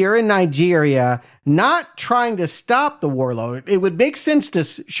Whittier is here in Nigeria, not trying to stop the warlord. It would make sense to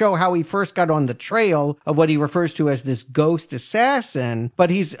show how he first got on the trail of what he refers to as this ghost assassin. But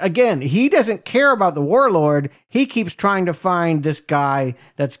he doesn't care about the warlord. He keeps trying to find this guy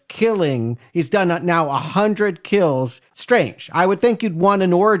that's killing. He's done now 100 kills. Strange. I would think you'd want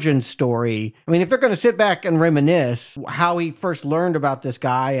an origin story. I mean, if they're going to sit back and reminisce how he first learned about this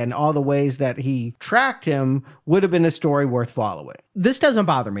guy and all the ways that he tracked him, would have been a story worth following. This doesn't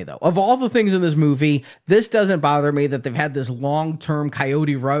bother me, though. Of all the things in this movie, this doesn't bother me that they've had this long-term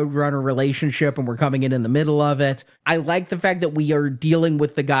Coyote Roadrunner relationship and we're coming in the middle of it. I like the fact that we are dealing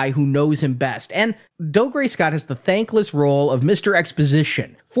with the guy who knows him best. And Dougray Scott has the thankless role of Mr.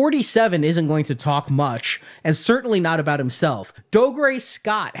 Exposition. 47 isn't going to talk much, and certainly not about himself. Dougray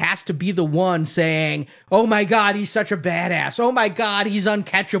Scott has to be the one saying, oh my god, he's such a badass. Oh my god, he's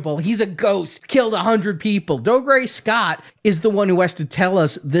uncatchable. He's a ghost. Killed 100 people. Dougray Scott is the one who has to tell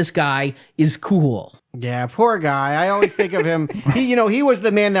us this guy is cool. Yeah, poor guy. I always think of him. He was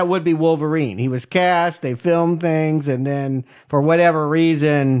the man that would be Wolverine. He was cast, they filmed things, and then for whatever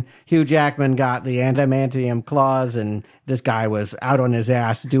reason, Hugh Jackman got the adamantium claws, and this guy was out on his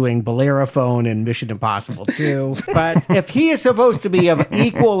ass doing Bellerophon in Mission Impossible 2. But if he is supposed to be of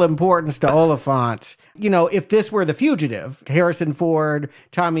equal importance to Oliphant, if this were The Fugitive, Harrison Ford,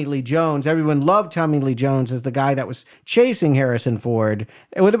 Tommy Lee Jones, everyone loved Tommy Lee Jones as the guy that was chasing Harrison Ford.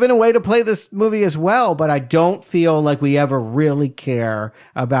 It would have been a way to play this movie as well. But I don't feel like we ever really care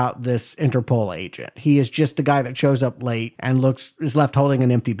about this Interpol agent. He is just the guy that shows up late and is left holding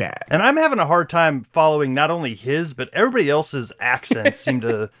an empty bag. And I'm having a hard time following not only his, but everybody else's accents seem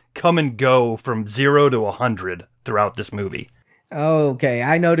to come and go from 0 to 100 throughout this movie. Okay,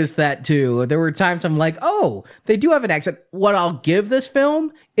 I noticed that too. There were times I'm like, oh, they do have an accent. What I'll give this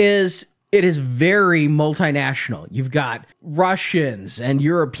film is it is very multinational. You've got Russians and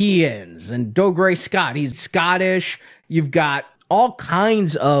Europeans and Dougray Scott. He's Scottish. You've got all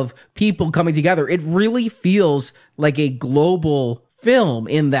kinds of people coming together. It really feels like a global film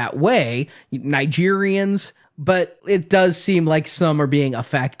in that way. Nigerians, but it does seem like some are being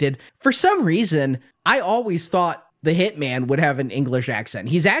affected. For some reason, I always thought the Hitman would have an English accent.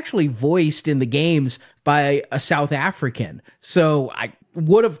 He's actually voiced in the games by a South African. So I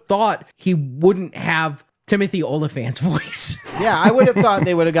would have thought he wouldn't have Timothy Olyphant's voice. Yeah, I would have thought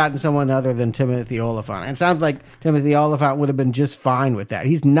they would have gotten someone other than Timothy Olyphant. It sounds like Timothy Olyphant would have been just fine with that.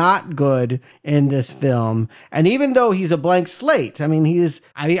 He's not good in this film. And even though he's a blank slate, I mean,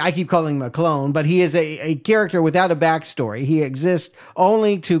 I keep calling him a clone, but he is a character without a backstory. He exists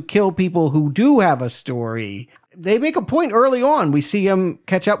only to kill people who do have a story. They make a point early on. We see him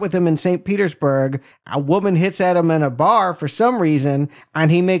catch up with him in St. Petersburg. A woman hits at him in a bar for some reason,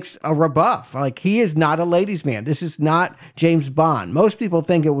 and he makes a rebuff. Like, he is not a ladies' man. This is not James Bond. Most people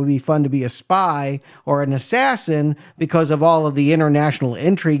think it would be fun to be a spy or an assassin because of all of the international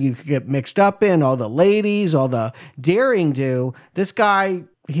intrigue you could get mixed up in, all the ladies, all the daring do. This guy,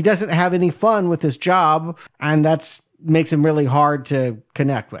 he doesn't have any fun with his job, and that's makes him really hard to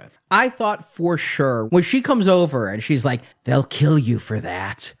connect with. I thought for sure when she comes over and she's like, they'll kill you for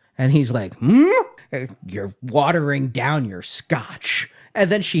that. And he's like, you're watering down your scotch. And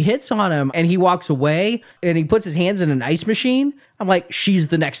then she hits on him and he walks away and he puts his hands in an ice machine. I'm like, she's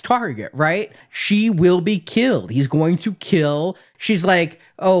the next target, right? She will be killed. He's going to kill. She's like,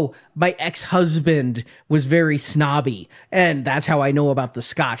 oh, my ex-husband was very snobby. And that's how I know about the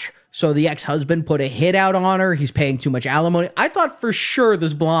scotch. So the ex-husband put a hit out on her. He's paying too much alimony. I thought for sure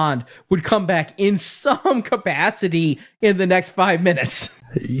this blonde would come back in some capacity in the next 5 minutes.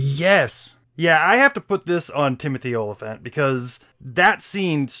 Yes. Yeah, I have to put this on Timothy Olyphant because that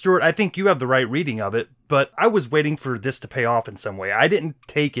scene, Stuart, I think you have the right reading of it, but I was waiting for this to pay off in some way. I didn't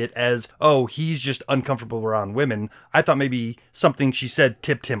take it as, oh, he's just uncomfortable around women. I thought maybe something she said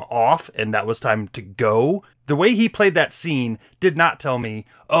tipped him off and that was time to go. The way he played that scene did not tell me,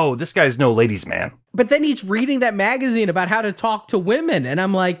 oh, this guy's no ladies' man. But then he's reading that magazine about how to talk to women. And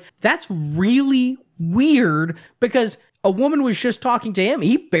I'm like, that's really weird because a woman was just talking to him.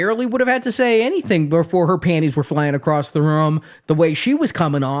 He barely would have had to say anything before her panties were flying across the room the way she was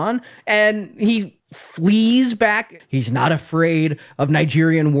coming on. And he flees back. He's not afraid of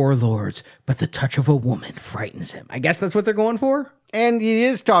Nigerian warlords, but the touch of a woman frightens him. I guess that's what they're going for. And he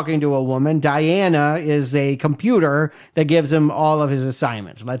is talking to a woman. Diana is a computer that gives him all of his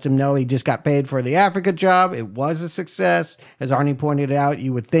assignments. Lets him know he just got paid for the Africa job. It was a success. As Arnie pointed out,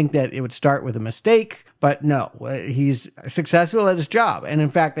 you would think that it would start with a mistake, but no, he's successful at his job. And in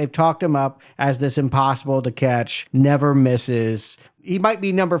fact, they've talked him up as this impossible to catch, never misses. He might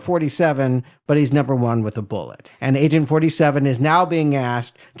be number 47, but he's number 1 with a bullet. And Agent 47 is now being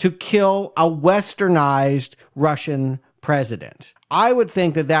asked to kill a westernized Russian president. I would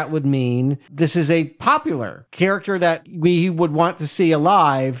think that that would mean this is a popular character that we would want to see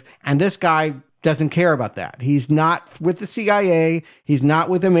alive, and this guy doesn't care about that. He's not with the CIA. He's not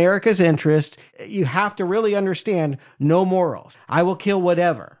with America's interest. You have to really understand no morals. I will kill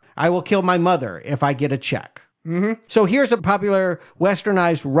whatever. I will kill my mother if I get a check. Mm-hmm. So here's a popular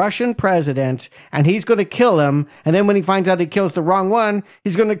westernized Russian president, and he's going to kill him. And then when he finds out he kills the wrong one,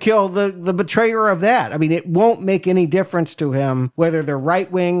 he's going to kill the betrayer of that. I mean, it won't make any difference to him whether they're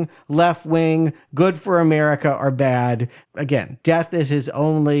right wing, left wing, good for America, or bad. Again, death is his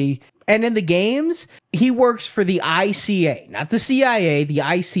only. And in the games, he works for the ICA, not the CIA, the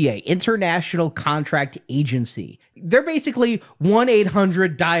ICA, International Contract Agency. They're basically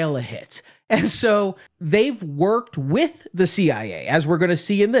 1-800 dial a hit. And so they've worked with the CIA, as we're going to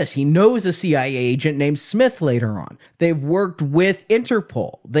see in this. He knows a CIA agent named Smith later on. They've worked with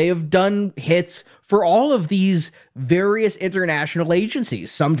Interpol. They have done hits for all of these various international agencies.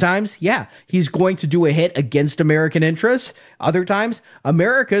 Sometimes, yeah, he's going to do a hit against American interests. Other times,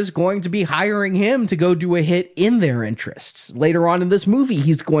 America's going to be hiring him to go do a hit in their interests. Later on in this movie,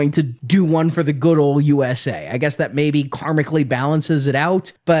 he's going to do one for the good old USA. I guess that maybe karmically balances it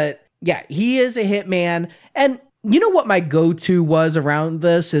out, but yeah, he is a hitman. And you know what my go-to was around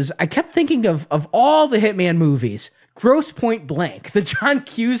this is I kept thinking of all the Hitman movies, Grosse Pointe Blank, the John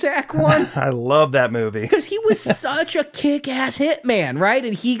Cusack one. I love that movie. Because he was such a kick-ass hitman, right?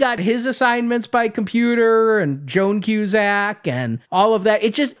 And he got his assignments by computer and Joan Cusack and all of that.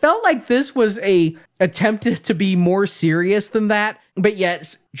 It just felt like this was a attempt to be more serious than that. But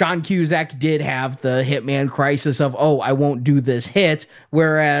yes, John Cusack did have the hitman crisis of, oh, I won't do this hit.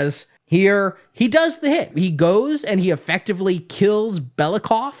 Whereas Here, he does the hit. He goes and he effectively kills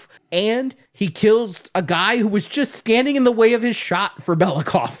Belikov, and he kills a guy who was just standing in the way of his shot for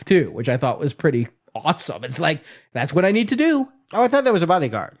Belikov, too, which I thought was pretty awesome. It's like, that's what I need to do. Oh, I thought that was a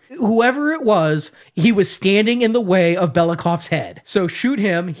bodyguard. Whoever it was, he was standing in the way of Belikov's head. So shoot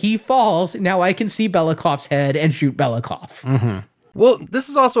him, he falls, now I can see Belikov's head and shoot Belikov. Mm-hmm. Well, this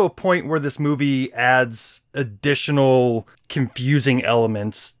is also a point where this movie adds additional confusing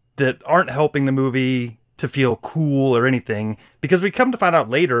elements that aren't helping the movie to feel cool or anything, because we come to find out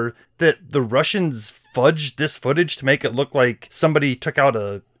later that the Russians fudged this footage to make it look like somebody took out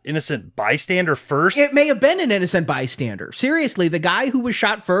a innocent bystander first. It may have been an innocent bystander. Seriously, the guy who was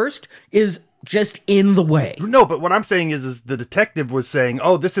shot first is just in the way. No, but what I'm saying is the detective was saying,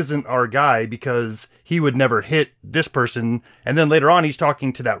 oh, this isn't our guy because he would never hit this person. And then later on, he's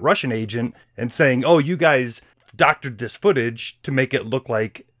talking to that Russian agent and saying, oh, you guys doctored this footage to make it look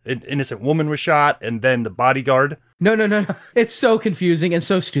like an innocent woman was shot and then the bodyguard. No. It's so confusing and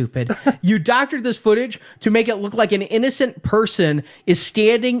so stupid. You doctored this footage to make it look like an innocent person is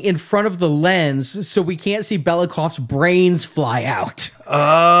standing in front of the lens so we can't see Belikov's brains fly out.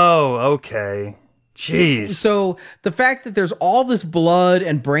 Oh, okay. Jeez. So the fact that there's all this blood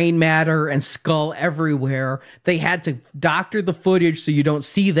and brain matter and skull everywhere, they had to doctor the footage so you don't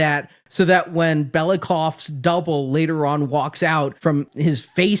see that, so that when Belikov's double later on walks out from his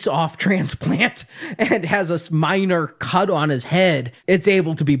face-off transplant and has a minor cut on his head, it's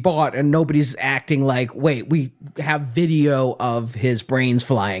able to be bought and nobody's acting like, wait, we have video of his brains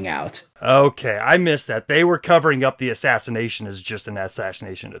flying out. Okay, I missed that. They were covering up the assassination as just an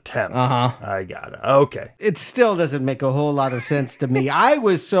assassination attempt. Uh-huh. I got it. Okay. It still doesn't make a whole lot of sense to me. I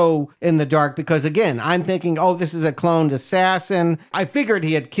was so in the dark because, again, I'm thinking, oh, this is a cloned assassin. I figured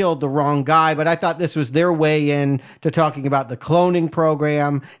he had killed the wrong guy, but I thought this was their way in to talking about the cloning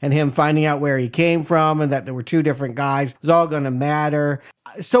program and him finding out where he came from and that there were two different guys. It was all going to matter.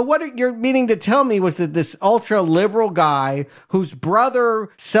 So what you're meaning to tell me was that this ultra-liberal guy whose brother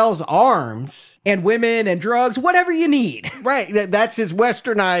sells arms and women and drugs, whatever you need. Right. That's his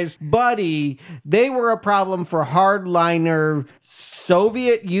westernized buddy. They were a problem for hardliner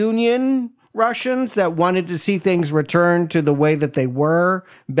Soviet Union Russians that wanted to see things return to the way that they were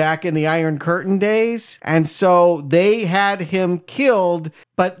back in the Iron Curtain days. And so they had him killed,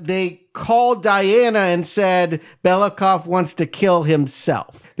 but they called Diana and said Belikov wants to kill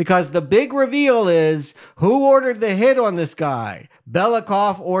himself. Because the big reveal is, who ordered the hit on this guy?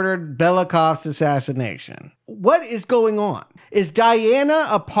 Belikov ordered Belikov's assassination. What is going on? Is Diana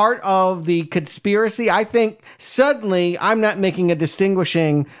a part of the conspiracy? I think suddenly I'm not making a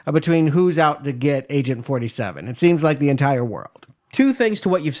distinguishing between who's out to get Agent 47. It seems like the entire world. Two things to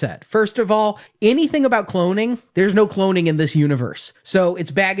what you've said. First of all, anything about cloning, there's no cloning in this universe. So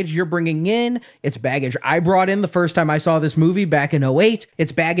it's baggage you're bringing in. It's baggage I brought in the first time I saw this movie back in 2008.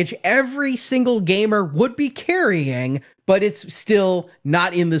 It's baggage every single gamer would be carrying, but it's still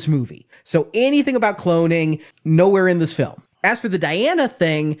not in this movie. So anything about cloning, nowhere in this film. As for the Diana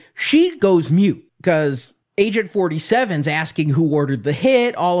thing, she goes mute because Agent 47's asking who ordered the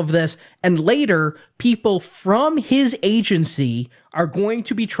hit, all of this, and later people from his agency are going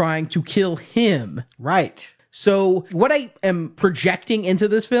to be trying to kill him. Right. So what I am projecting into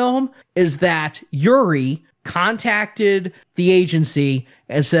this film is that Yuri contacted the agency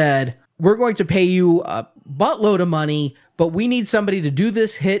and said, we're going to pay you a buttload of money, but we need somebody to do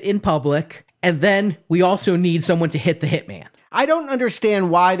this hit in public, and then we also need someone to hit the hitman. I don't understand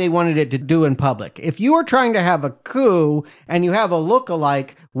why they wanted it to do in public. If you were trying to have a coup and you have a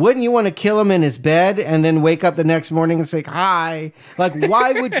look-alike, wouldn't you want to kill him in his bed and then wake up the next morning and say, hi? Like,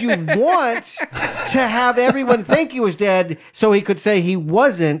 why would you want to have everyone think he was dead so he could say he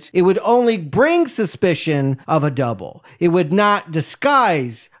wasn't? It would only bring suspicion of a double. It would not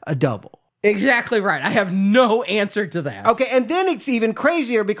disguise a double. Exactly right. I have no answer to that. Okay, and then it's even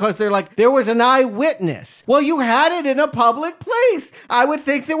crazier because they're like, there was an eyewitness. Well, you had it in a public place. I would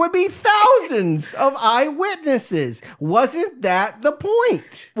think there would be thousands of eyewitnesses. Wasn't that the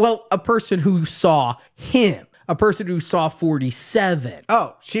point? Well, a person who saw him. A person who saw 47.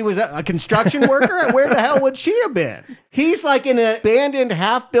 Oh, she was a construction worker? Where the hell would she have been? He's like in an abandoned,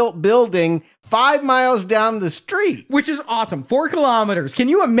 half-built building 5 miles down the street. Which is awesome. 4 kilometers. Can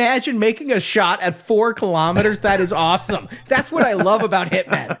you imagine making a shot at 4 kilometers? That is awesome. That's what I love about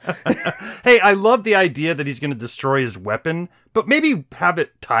Hitman. Hey, I love the idea that he's going to destroy his weapon, but maybe have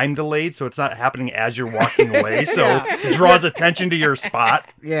it time delayed so it's not happening as you're walking away, so it draws attention to your spot.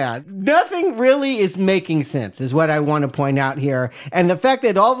 Yeah, nothing really is making sense is what I want to point out here. And the fact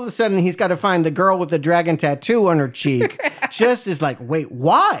that all of a sudden he's got to find the girl with the dragon tattoo on her cheek just is like, wait,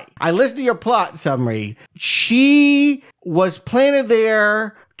 why? I listened to your plot summary. She was planted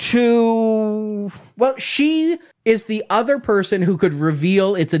there to... Well, she is the other person who could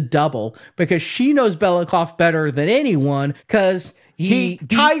reveal it's a double because she knows Belikov better than anyone because he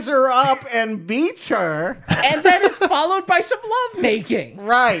ties her up and beats her. And then it's followed by some lovemaking.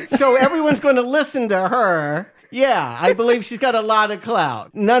 Right. So everyone's going to listen to her. Yeah, I believe she's got a lot of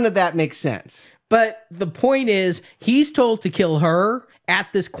clout. None of that makes sense. But the point is, he's told to kill her at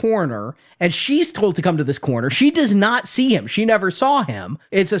this corner, and she's told to come to this corner. She does not see him. She never saw him.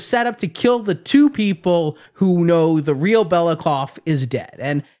 It's a setup to kill the 2 people who know the real Belikov is dead.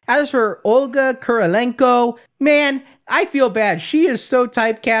 And as for Olga Kurylenko, man, I feel bad. She is so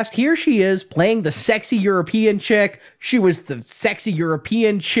typecast. Here she is playing the sexy European chick. She was the sexy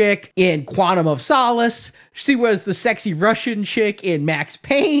European chick in Quantum of Solace. She was the sexy Russian chick in Max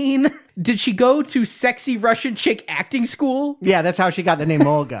Payne. Did she go to sexy Russian chick acting school? Yeah, that's how she got the name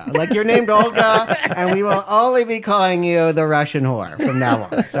Olga. Like, you're named Olga, and we will only be calling you the Russian whore from now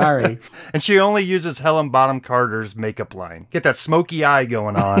on. Sorry. And she only uses Helen Bonham Carter's makeup line. Get that smoky eye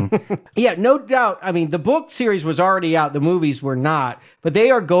going on. Yeah, no doubt. I mean, the book series was already out. The movies were not. But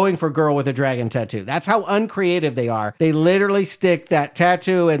they are going for Girl with a Dragon Tattoo. That's how uncreative they are. They literally stick that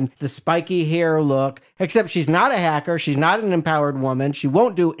tattoo and the spiky hair look, except she's not a hacker. She's not an empowered woman. She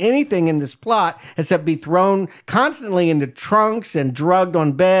won't do anything in this plot except be thrown constantly into trunks and drugged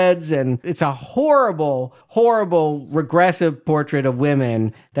on beds. And it's a horrible, horrible, regressive portrait of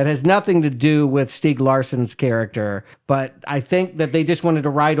women that has nothing to do with Stieg Larsson's character. But I think that they just wanted to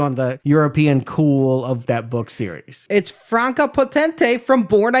ride on the European cool of that book series. It's Franca Potente from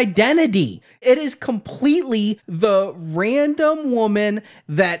Bourne Identity. It is completely the random woman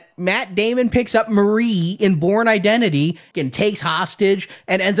that Matt Damon picks up, Marie, in Bourne Identity and takes hostage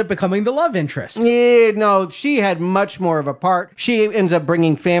and ends up becoming the love interest. Yeah, no, she had much more of a part. She ends up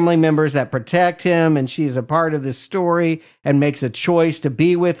bringing family members that protect him, and she's a part of this story and makes a choice to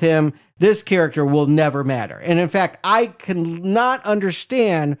be with him. This character will never matter. And in fact, I cannot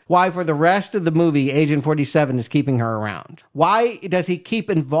understand why for the rest of the movie, Agent 47 is keeping her around. Why does he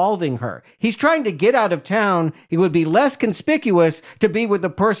keep involving her? He's trying to get out of town. It would be less conspicuous to be with the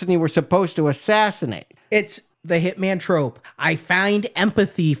person you were supposed to assassinate. It's the hitman trope. I find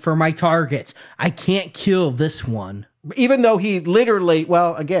empathy for my target. I can't kill this one. Even though he literally,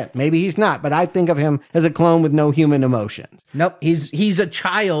 well, again, maybe he's not, but I think of him as a clone with no human emotions. Nope, he's a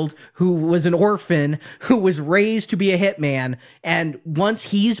child who was an orphan, who was raised to be a hitman, and once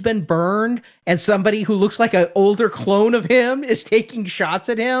he's been burned and somebody who looks like an older clone of him is taking shots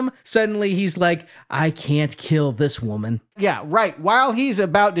at him, suddenly he's like, I can't kill this woman. Yeah, right. While he's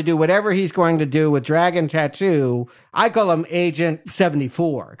about to do whatever he's going to do with Dragon Tattoo, I call him Agent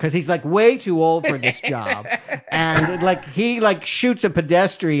 74 because he's like way too old for this job. And like he like shoots a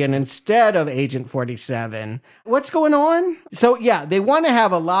pedestrian instead of Agent 47. What's going on? So yeah, they want to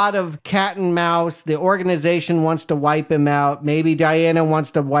have a lot of cat and mouse. The organization wants to wipe him out. Maybe Diana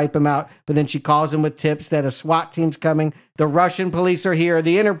wants to wipe him out, but then she calls him with tips that a SWAT team's coming. The Russian police are here.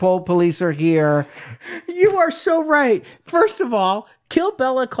 The Interpol police are here. You are so right. First of all, kill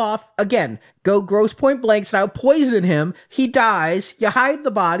Belikov. Again, go Grosse Point Blank style, poison him. He dies. You hide the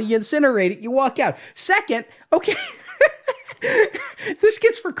body, you incinerate it, you walk out. Second, okay, this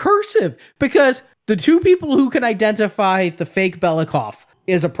gets recursive because the 2 people who can identify the fake Belikov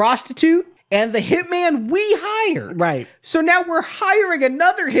is a prostitute and the hitman we hired. Right. So now we're hiring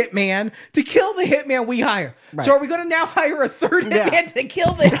another hitman to kill the hitman we hire. Right. So are we going to now hire a third hitman to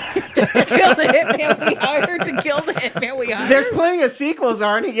kill the hitman we hired to kill the hitman we hired? There's plenty of sequels,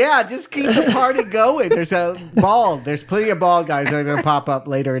 Arnie. Yeah, just keep the party going. There's there's plenty of bald guys that are going to pop up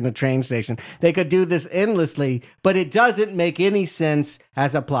later in the train station. They could do this endlessly, but it doesn't make any sense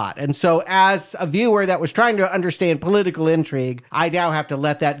as a plot. And so as a viewer that was trying to understand political intrigue, I now have to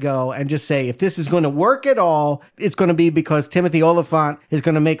let that go and just say, if this is going to work at all, it's going to be because Timothy Olyphant is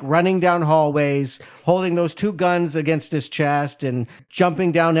going to make running down hallways, holding those 2 guns against his chest and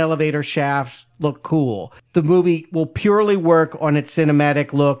jumping down elevator shafts look cool. The movie will purely work on its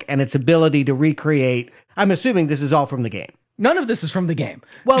cinematic look and its ability to recreate. I'm assuming this is all from the game. None of this is from the game.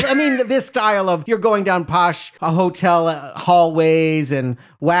 Well, I mean, this style of you're going down posh hotel hallways and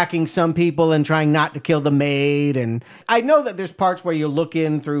whacking some people and trying not to kill the maid. And I know that there's parts where you look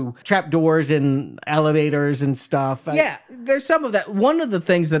in through trapdoors and elevators and stuff. Yeah, there's some of that. One of the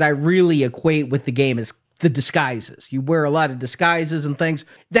things that I really equate with the game is the disguises. You wear a lot of disguises and things.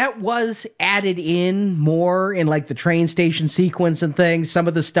 That was added in more in like the train station sequence and things. Some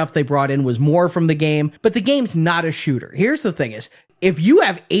of the stuff they brought in was more from the game, but the game's not a shooter. Here's the thing is, if you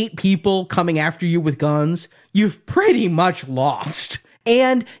have 8 people coming after you with guns, you've pretty much lost.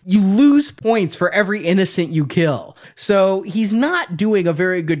 And you lose points for every innocent you kill. So he's not doing a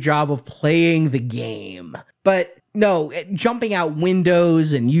very good job of playing the game. But no, jumping out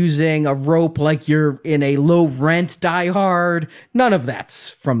windows and using a rope like you're in a low rent Die Hard, none of that's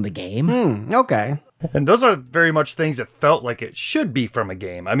from the game. Okay. And those are very much things that felt like it should be from a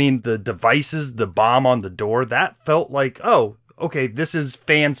game. I mean, the devices, the bomb on the door, that felt like, oh, okay, this is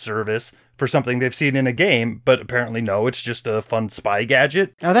fan service for something they've seen in a game, but apparently no, it's just a fun spy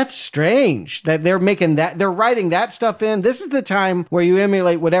gadget. Oh, that's strange that they're making that, they're writing that stuff in. This is the time where you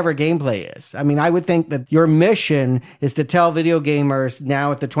emulate whatever gameplay is. I mean, I would think that your mission is to tell video gamers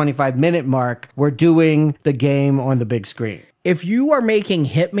now at the 25-minute mark, we're doing the game on the big screen. If you are making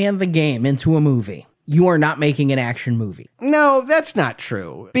Hitman the game into a movie, you are not making an action movie. No, that's not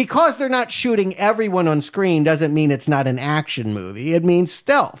true. Because they're not shooting everyone on screen doesn't mean it's not an action movie. It means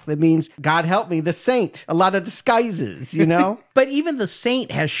stealth. It means, God help me, The Saint. A lot of disguises, you know? But even The Saint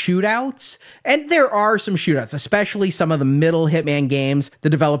has shootouts, and there are some shootouts, especially some of the middle Hitman games. The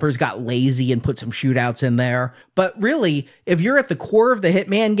developers got lazy and put some shootouts in there. But really, if you're at the core of the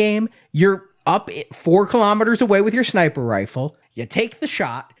Hitman game, you're up 4 kilometers away with your sniper rifle, you take the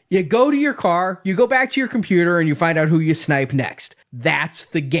shot, you go to your car, you go back to your computer, and you find out who you snipe next. That's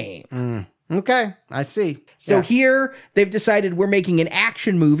the game. Okay, I see. So here, they've decided we're making an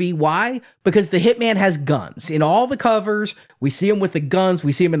action movie. Why? Because the Hitman has guns. In all the covers, we see him with the guns,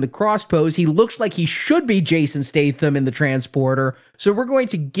 we see him in the crossbows. He looks like he should be Jason Statham in the Transporter. So we're going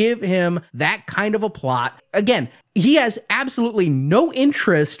to give him that kind of a plot. Again, he has absolutely no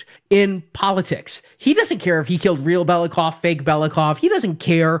interest in politics. He doesn't care if he killed real Belikov, fake Belikov. He doesn't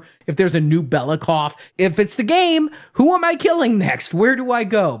care if there's a new Belikov. If it's the game, who am I killing next? Where do I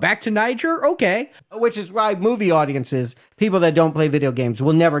go? Back to Niger? Okay. Which is why movie audiences, people that don't play video games,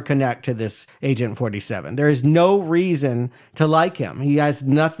 will never connect to this Agent 47. There is no reason to like him. He has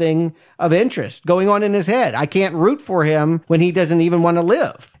nothing of interest going on in his head. I can't root for him when he doesn't even want to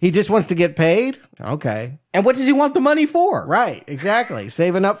live. He just wants to get paid? Okay. And what does he want the money for? Right, exactly.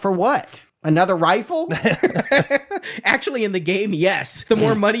 Saving up for what? Another rifle? Actually, in the game, yes. The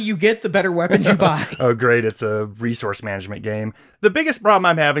more money you get, the better weapons you buy. Oh, great. It's a resource management game. The biggest problem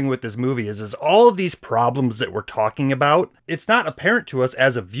I'm having with this movie is all of these problems that we're talking about, it's not apparent to us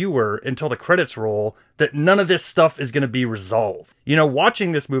as a viewer until the credits roll that none of this stuff is going to be resolved. You know,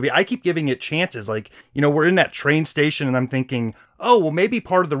 watching this movie, I keep giving it chances. Like, you know, we're in that train station and I'm thinking, oh, well, maybe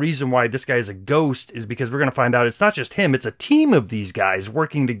part of the reason why this guy is a ghost is because we're going to find out it's not just him, it's a team of these guys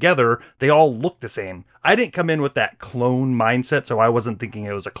working together. They all look the same. I didn't come in with that clone mindset, so I wasn't thinking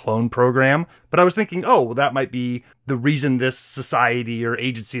it was a clone program, but I was thinking, oh, well, that might be the reason this society or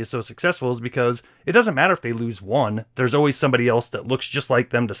agency is so successful, is because it doesn't matter if they lose one. There's always somebody else that looks just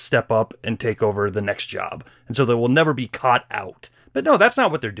like them to step up and take over the next job. And so they will never be caught out. But no, that's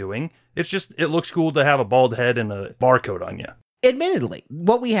not what they're doing. It's just, it looks cool to have a bald head and a barcode on you. Admittedly,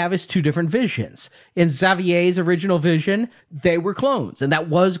 what we have is 2 different visions. In Xavier's original vision, they were clones, and that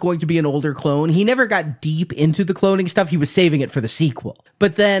was going to be an older clone. He never got deep into the cloning stuff. He was saving it for the sequel.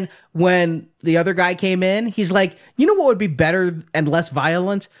 But then when the other guy came in, he's like, you know what would be better and less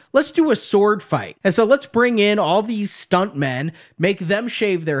violent? Let's do a sword fight. And so let's bring in all these stuntmen, make them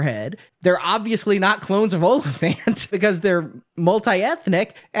shave their head. They're obviously not clones of Oliphant because they're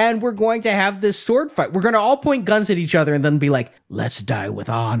multi-ethnic, and we're going to have this sword fight. We're going to all point guns at each other and then be like, let's die with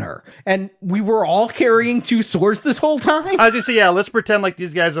honor. And we were all carrying 2 swords this whole time? As you say, yeah, let's pretend like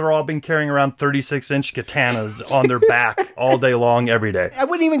these guys have all been carrying around 36-inch katanas on their back all day long, every day. I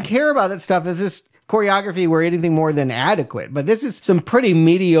wouldn't even care about that stuff if this choreography were anything more than adequate, but this is some pretty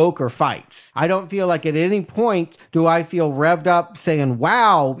mediocre fights. I don't feel like at any point do I feel revved up saying,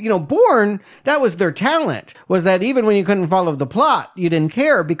 wow, you know, Bourne, that was their talent, was that even when you couldn't follow the plot, you didn't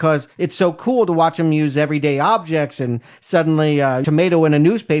care because it's so cool to watch them use everyday objects and suddenly a tomato in a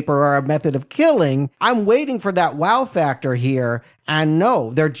newspaper are a method of killing. I'm waiting for that wow factor here. And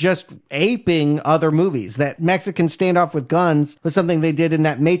no, they're just aping other movies. That Mexican standoff with guns was something they did in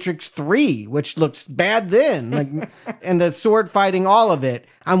that Matrix 3, which looks bad then. Like, and the sword fighting, all of it.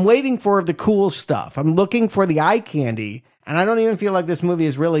 I'm waiting for the cool stuff. I'm looking for the eye candy. And I don't even feel like this movie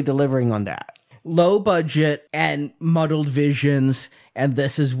is really delivering on that. Low budget and muddled visions, and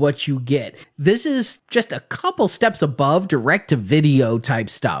this is what you get. This is just a couple steps above direct-to-video type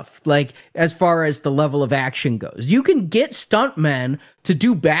stuff, like as far as the level of action goes. You can get stuntmen to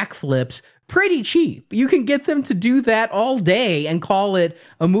do backflips pretty cheap. You can get them to do that all day and call it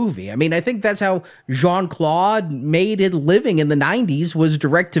a movie. I mean, I think that's how Jean-Claude made his living in the 90s, was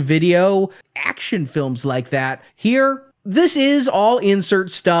direct-to-video action films like that. Here, this is all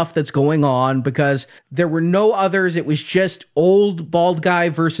insert stuff that's going on because there were no others. It was just old bald guy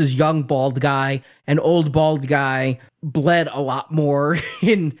versus young bald guy, and old bald guy bled a lot more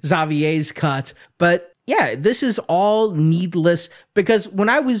in Xavier's cut. But yeah, this is all needless because when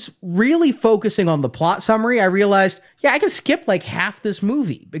I was really focusing on the plot summary, I realized, yeah, I can skip like half this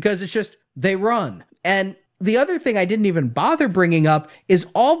movie because it's just, they run. And the other thing I didn't even bother bringing up is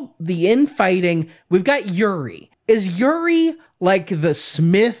all the infighting. We've got Yuri. Is Yuri like the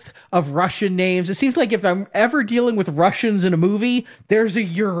Smith of Russian names? It seems like if I'm ever dealing with Russians in a movie, there's a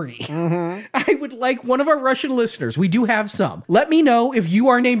Yuri. Mm-hmm. I would like one of our Russian listeners, we do have some, let me know if you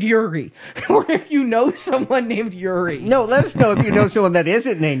are named Yuri or if you know someone named Yuri. No, let us know if you know someone that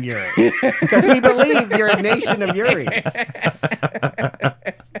isn't named Yuri, because we believe you're a nation of Yuris.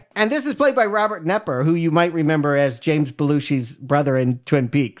 And this is played by Robert Knepper, who you might remember as James Belushi's brother in Twin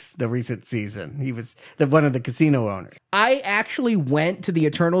Peaks, the recent season. He was one of the casino owners. I actually went to the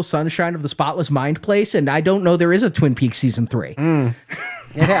Eternal Sunshine of the Spotless Mind place, and I don't know there is a Twin Peaks season 3. It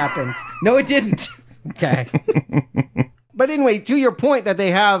happened. No, it didn't. Okay. But anyway, to your point that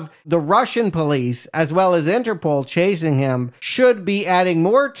they have the Russian police as well as Interpol chasing him should be adding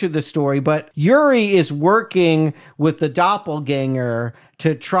more to the story. But Yuri is working with the doppelganger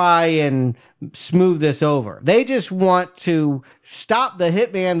to try and smooth this over. They just want to stop the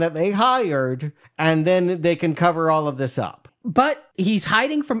hitman that they hired, and then they can cover all of this up. But he's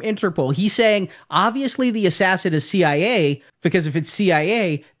hiding from Interpol. He's saying, obviously, the assassin is CIA, because if it's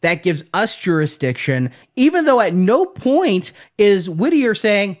CIA, that gives us jurisdiction, even though at no point is Whittier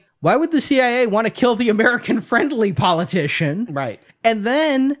saying, why would the CIA want to kill the American-friendly politician? Right. And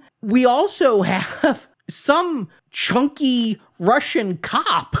then we also have some chunky Russian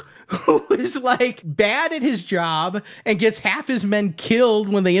cop who is like bad at his job and gets half his men killed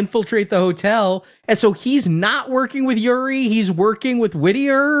when they infiltrate the hotel. And so he's not working with Yuri, he's working with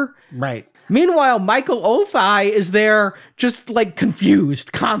Whittier. Right. Meanwhile, Michael Ophai is there just like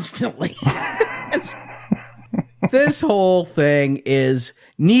confused constantly. This whole thing is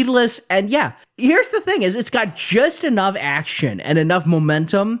needless. And yeah, here's the thing is it's got just enough action and enough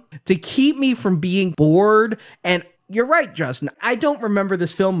momentum to keep me from being bored. And you're right, Justin. I don't remember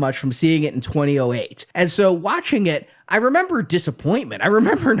this film much from seeing it in 2008. And so watching it, I remember disappointment. I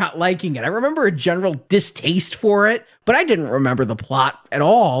remember not liking it. I remember a general distaste for it, but I didn't remember the plot at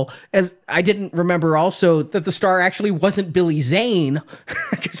all. As I didn't remember also that the star actually wasn't Billy Zane,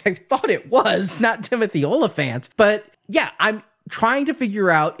 because I thought it was, not Timothy Olyphant. But yeah, I'm trying to figure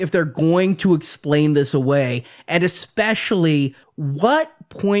out if they're going to explain this away, and especially what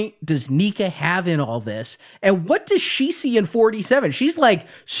point does Nika have in all this, and what does she see in 47? She's like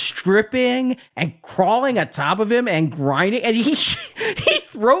stripping and crawling on top of him and grinding, and he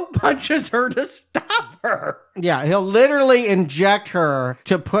throat punches her to stop her. Yeah, he'll literally inject her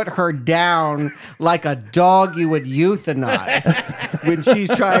to put her down like a dog you would euthanize when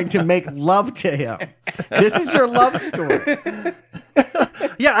she's trying to make love to him. This is your love story.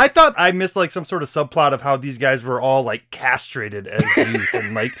 Yeah, I thought I missed like some sort of subplot of how these guys were all like castrated as youth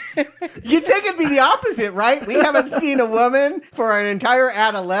and like. You'd think it'd be the opposite, right? We haven't seen a woman for an entire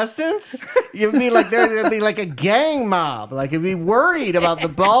adolescence. You'd be like there'd be like a gang mob. Like you'd be worried about the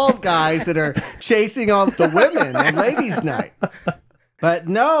bald guys that are chasing off the women on ladies' night. But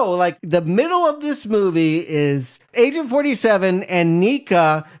no, like the middle of this movie is Agent 47 and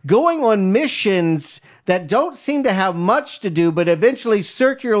Nika going on missions that don't seem to have much to do, but eventually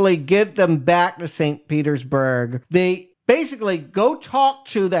circularly get them back to St. Petersburg. They basically go talk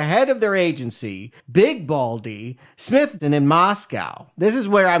to the head of their agency, Big Baldy, Smith, and in Moscow. This is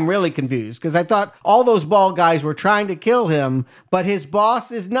where I'm really confused, because I thought all those bald guys were trying to kill him, but his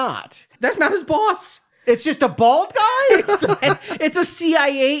boss is not. That's not his boss. It's just a bald guy? It's a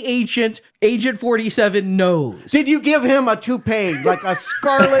CIA agent. Agent 47 knows. Did you give him a toupee, like a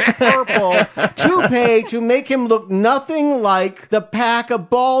scarlet purple toupee to make him look nothing like the pack of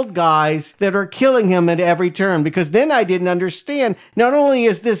bald guys that are killing him at every turn? Because then I didn't understand. Not only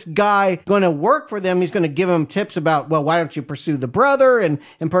is this guy going to work for them, he's going to give him tips about, well, why don't you pursue the brother and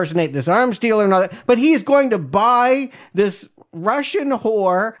impersonate this arms dealer and all that, but he's going to buy this Russian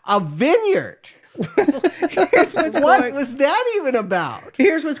whore a vineyard. What was that even about?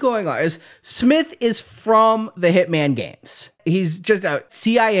 Here's what's going on. Is Smith is from the Hitman games. He's just a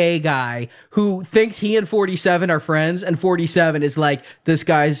CIA guy who thinks he and 47 are friends, and 47 is like, this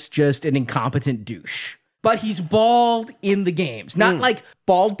guy's just an incompetent douche. But he's bald in the games. Not like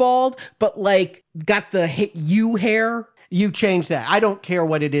bald, but like got the you hair. You change that. I don't care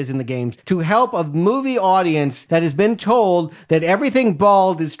what it is in the games. To help a movie audience that has been told that everything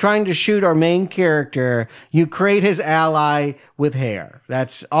bald is trying to shoot our main character, you create his ally with hair.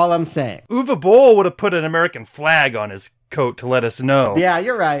 That's all I'm saying. Uwe Boll would have put an American flag on his coat to let us know. Yeah,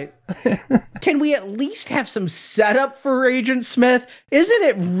 you're right. Can we at least have some setup for Agent Smith? Isn't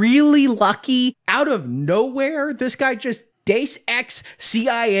it really lucky? Out of nowhere, this guy just Deus Ex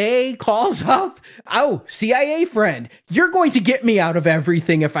CIA calls up. Oh, CIA friend, you're going to get me out of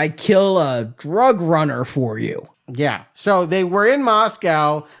everything if I kill a drug runner for you. Yeah. So they were in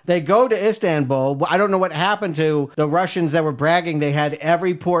Moscow. They go to Istanbul. I don't know what happened to the Russians that were bragging they had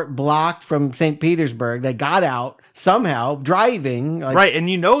every port blocked from St. Petersburg. They got out somehow, driving. Right. And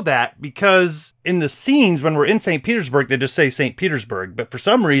you know that because in the scenes when we're in St. Petersburg, they just say St. Petersburg. But for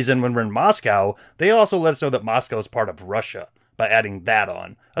some reason, when we're in Moscow, they also let us know that Moscow is part of Russia by adding that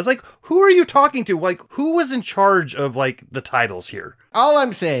on. I was like, who are you talking to? Like, who was in charge of, like, the titles here? All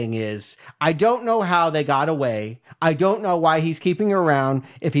I'm saying is, I don't know how they got away. I don't know why he's keeping her around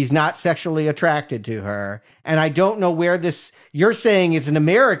if he's not sexually attracted to her. And I don't know where this, you're saying it's an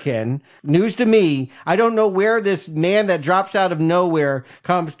American, news to me. I don't know where this man that drops out of nowhere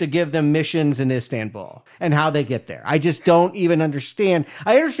comes to give them missions in Istanbul and how they get there. I just don't even understand.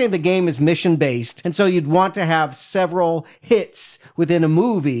 I understand the game is mission based. And so you'd want to have several hits within a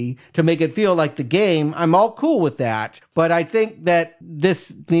movie to make it feel like the game. I'm all cool with that. But I think that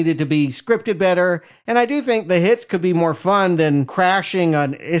this needed to be scripted better. And I do think the hits could be more fun than crashing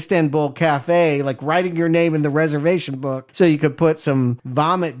an Istanbul cafe, like writing your name in the reservation book so you could put some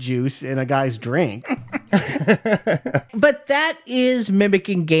vomit juice in a guy's drink. But that is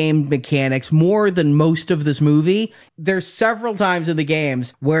mimicking game mechanics more than most of this movie. There's several times in the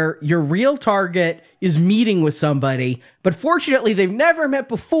games where your real target is meeting with somebody, but fortunately they've never met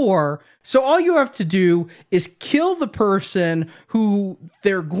before. So all you have to do is kill the person who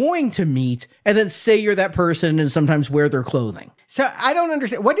they're going to meet and then say you're that person and sometimes wear their clothing. So I don't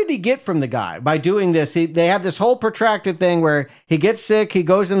understand. What did he get from the guy by doing this? They have this whole protracted thing where he gets sick, he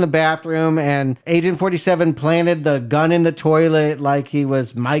goes in the bathroom, and Agent 47 planted the gun in the toilet like he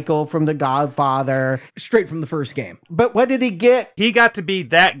was Michael from The Godfather. Straight from the first game. But what did he get? He got to be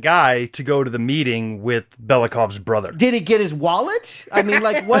that guy to go to the meeting with Belikov's brother. Did he get his wallet? I mean,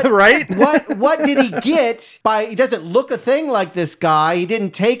 like what? Right? What did he get by, he doesn't look a thing like this guy. He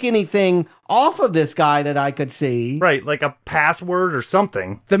didn't take anything off of this guy that I could see. Right, like a password or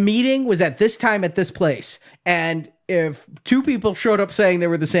something. The meeting was at this time at this place. And if two people showed up saying they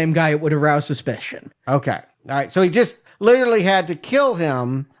were the same guy, it would arouse suspicion. Okay. All right. So he just literally had to kill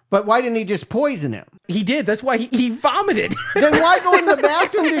him. But why didn't he just poison him? He did. That's why he vomited. Then why go in the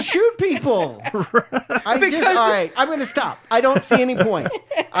bathroom to shoot people? All right, I'm going to stop. I don't see any point.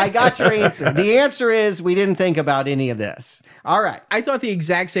 I got your answer. The answer is we didn't think about any of this. All right. I thought the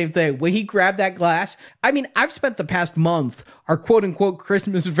exact same thing. When he grabbed that glass, I mean, I've spent the past month, our quote-unquote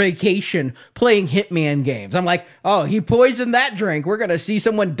Christmas vacation, playing Hitman games. I'm like, oh, he poisoned that drink. We're going to see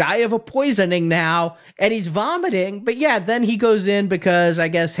someone die of a poisoning now. And he's vomiting. But yeah, then he goes in because I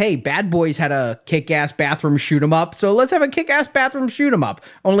guess, hey, Bad Boys had a kick-ass bathroom shoot-'em-up. So let's have a kick-ass bathroom shoot-'em-up.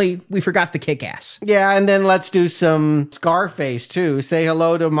 Only we forgot the kick-ass. Yeah, and then let's do some Scarface, too. Say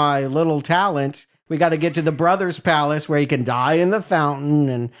hello to my little talent. We got to get to the Brothers Palace where he can die in the fountain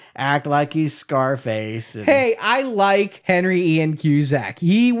and act like he's Scarface. Hey, I like Henry Ian Cusack.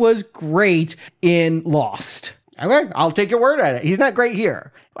 He was great in Lost. Okay, I'll take your word at it. He's not great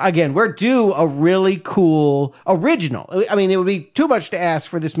here. Again, we're due a really cool original. I mean, it would be too much to ask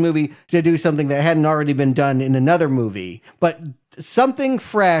for this movie to do something that hadn't already been done in another movie. But something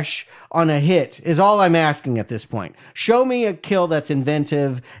fresh on a hit is all I'm asking at this point. Show me a kill that's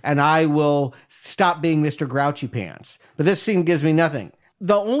inventive, and I will stop being Mr. Grouchy Pants. But this scene gives me nothing.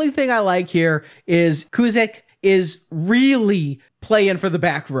 The only thing I like here is Cusack is really playing for the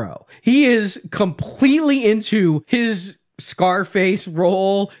back row. He is completely into his Scarface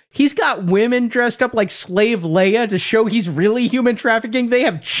role. He's got women dressed up like Slave Leia to show he's really human trafficking. They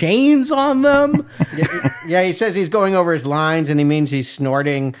have chains on them. Yeah, he says he's going over his lines and he means he's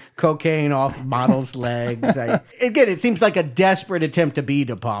snorting cocaine off models' legs. Again, it seems like a desperate attempt to be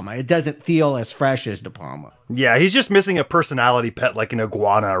De Palma. It doesn't feel as fresh as De Palma. Yeah, he's just missing a personality pet like an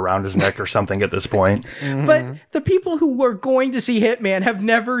iguana around his neck or something at this point. But the people who were going to see Hitman have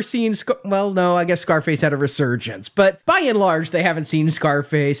never seen, well, no, I guess Scarface had a resurgence, but by and large, they haven't seen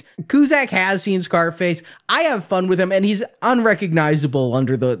Scarface. Cusack has seen Scarface. I have fun with him, and he's unrecognizable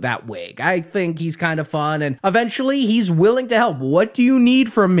under that wig. I think he's kind of fun, and eventually he's willing to help. What do you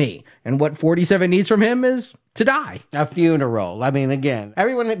need from me? And what 47 needs from him is to die. A funeral. I mean, again,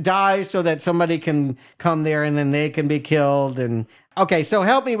 everyone that dies so that somebody can come there and then they can be killed. And okay, so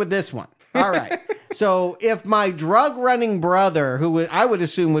help me with this one. All right. So if my drug-running brother, who I would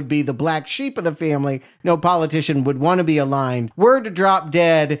assume would be the black sheep of the family, no politician would want to be aligned, were to drop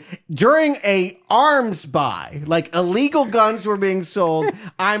dead during a arms buy, like illegal guns were being sold,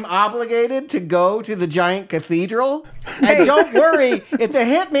 I'm obligated to go to the giant cathedral. And don't worry, if the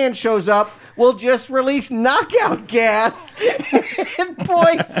hitman shows up, we'll just release knockout gas and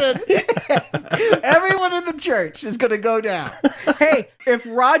poison. Everyone in the church is going to go down. Hey, if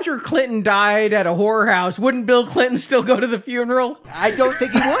Roger Clinton died at a whorehouse, wouldn't Bill Clinton still go to the funeral? I don't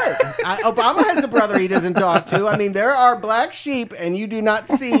think he would. Obama has a brother he doesn't talk to. I mean, there are black sheep and you do not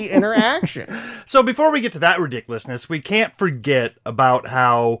see interaction. So before we get to that ridiculousness, we can't forget about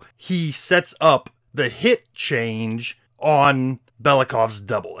how he sets up the hit change on Belikov's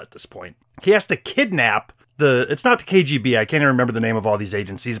double at this point. He has to kidnap it's not the KGB, I can't even remember the name of all these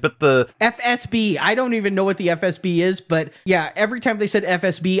agencies, but the FSB. I don't even know what the FSB is, but yeah, every time they said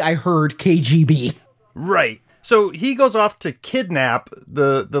FSB, I heard KGB. Right. So he goes off to kidnap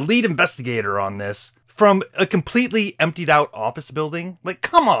the lead investigator on this from a completely emptied out office building. Like,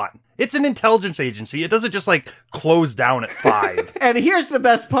 come on. It's an intelligence agency. It doesn't just like close down at 5. And here's the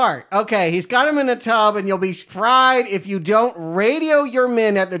best part. Okay, he's got him in a tub and you'll be fried if you don't radio your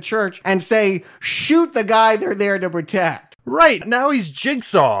men at the church and say, shoot the guy they're there to protect. Right. Now he's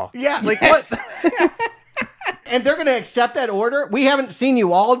Jigsaw. Yeah. Like, yes. What? And they're going to accept that order? We haven't seen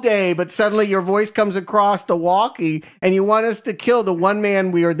you all day, but suddenly your voice comes across the walkie and you want us to kill the one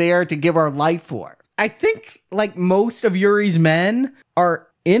man we are there to give our life for. I think like most of Yuri's men are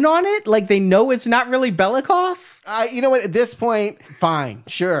in on it. Like they know it's not really Belikov. You know what? At this point, fine,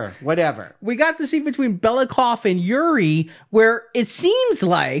 sure, whatever. We got the scene between Belikov and Yuri where it seems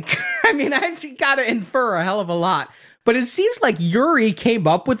like, I mean, I got to infer a hell of a lot, but it seems like Yuri came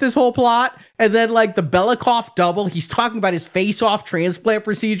up with this whole plot. And then like the Belikov double, he's talking about his face-off transplant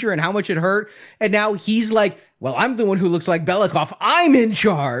procedure and how much it hurt. And now he's like, well, I'm the one who looks like Belikov. I'm in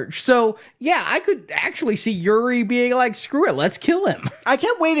charge. So, yeah, I could actually see Yuri being like, screw it, let's kill him. I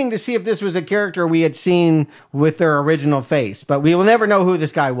kept waiting to see if this was a character we had seen with their original face, but we will never know who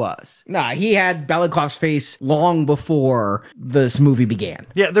this guy was. Nah, he had Belikov's face long before this movie began.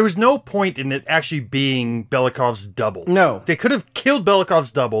 Yeah, there was no point in it actually being Belikov's double. No. They could have killed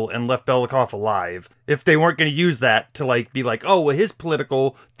Belikov's double and left Belikov alive if they weren't going to use that to like be like, oh, well, his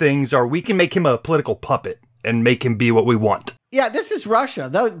political things are, we can make him a political puppet and make him be what we want. Yeah, this is Russia.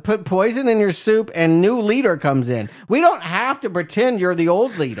 They'll put poison in your soup and new leader comes in. We don't have to pretend you're the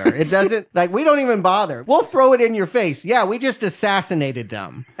old leader. It doesn't, like, we don't even bother. We'll throw it in your face. Yeah, we just assassinated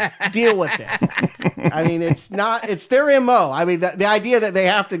them. Deal with it. I mean, it's their MO. I mean, the idea that they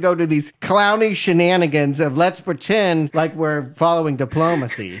have to go to these clowny shenanigans of let's pretend like we're following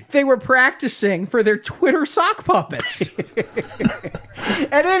diplomacy. They were practicing for their Twitter sock puppets.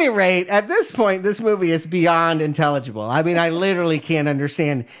 At any rate, at this point, this movie is beyond intelligible. I mean, I literally can't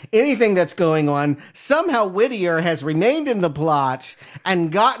understand anything that's going on. Somehow Whittier has remained in the plot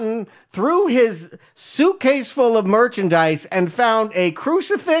and gotten through his suitcase full of merchandise and found a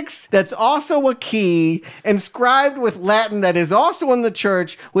crucifix that's also a key inscribed with Latin that is also in the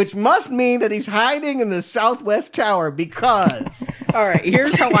church, which must mean that he's hiding in the Southwest Tower because... All right,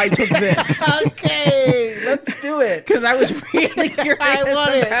 here's how I took this. Okay, let's do it. Because I was really curious.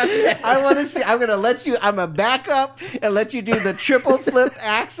 I want to see. I'm going to let you, I'm going to back up and let you do the triple flip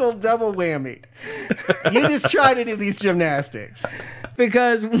axle double whammy. You just try to do these gymnastics.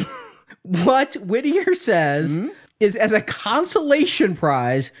 Because what Whittier says is, as a consolation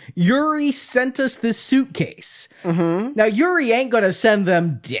prize, Yuri sent us this suitcase. Now, Yuri ain't going to send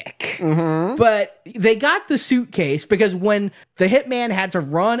them dick. But they got the suitcase because when the hitman had to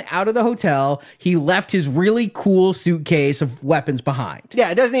run out of the hotel, he left his really cool suitcase of weapons behind. Yeah,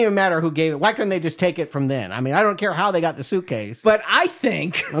 it doesn't even matter who gave it. Why couldn't they just take it from then? I mean, I don't care how they got the suitcase. But I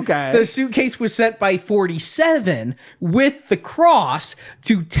think the suitcase was sent by 47 with the cross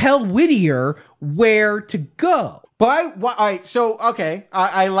to tell Whittier where to go. But all right, so, okay,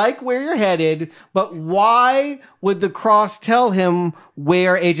 I like where you're headed, but why would the cross tell him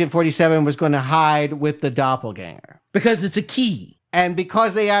where Agent 47 was going to hide with the doppelganger? Because it's a key. And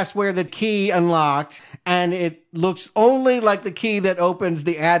because they asked where the key unlocked, and it looks only like the key that opens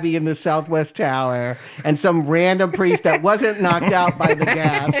the Abbey in the Southwest Tower, and some random priest that wasn't knocked out by the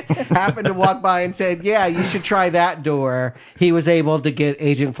gas happened to walk by and said, yeah, you should try that door. He was able to get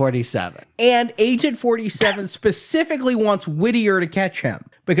Agent 47. And Agent 47 specifically wants Whittier to catch him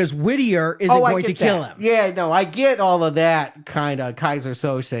because Whittier isn't going to kill him. Yeah, no, I get all of that kind of Kaiser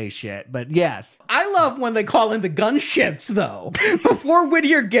Sose shit, but yes. I love when they call in the gunships, though. Before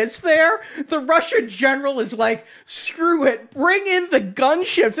Whittier gets there, the Russian general is like, screw it, bring in the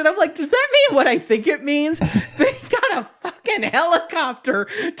gunships. And I'm like, does that mean what I think it means? They got a fucking helicopter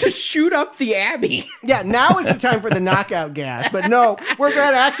to shoot up the Abbey. Yeah, now is the time for the knockout gas. But no, we're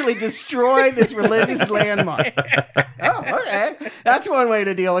going to actually destroy this religious landmark. Oh, okay. That's one way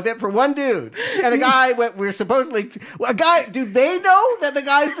to deal with it for one dude. And a guy, we're supposedly... A guy, do they know that the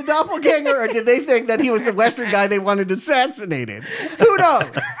guy's the doppelganger, or did they think that he was the Western guy they wanted assassinated? Who knows?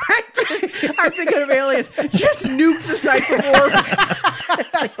 I'm thinking of aliens. Just nuke the site from orbit.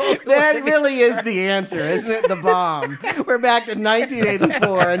 That really is the answer, isn't it? The bomb. We're back to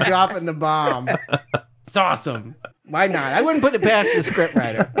 1984 and dropping the bomb. It's awesome. Why not? I wouldn't put it past the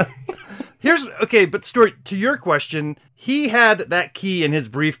scriptwriter. But Stuart, to your question, he had that key in his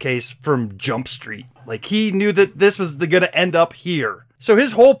briefcase from Jump Street. Like, he knew that this was going to end up here. So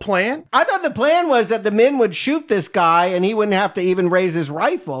his whole plan? I thought the plan was that the men would shoot this guy and he wouldn't have to even raise his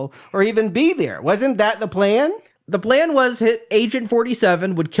rifle or even be there. Wasn't that the plan? The plan was Agent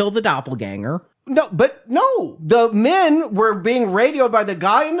 47 would kill the doppelganger. No, the men were being radioed by the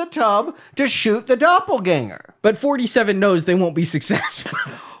guy in the tub to shoot the doppelganger. But 47 knows they won't be successful.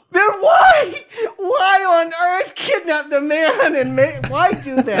 Then why? Why on earth kidnap the man and why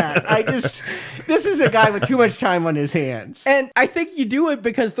do that? This is a guy with too much time on his hands. And I think you do it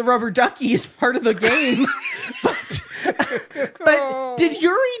because the rubber ducky is part of the game. But did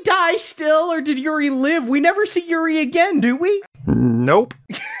Yuri die still, or did Yuri live? We never see Yuri again, do we? Nope.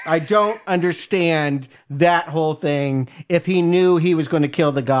 I don't understand that whole thing if he knew he was going to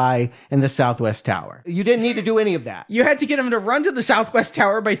kill the guy in the Southwest Tower. You didn't need to do any of that. You had to get him to run to the Southwest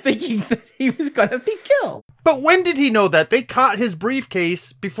Tower by thinking that he was going to be killed. But when did he know that? They caught his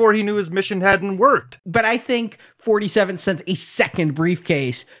briefcase before he knew his mission hadn't worked. But I think 47 sent a second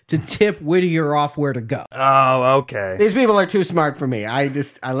briefcase to tip Whittier off where to go. Oh, okay. These people are too smart for me.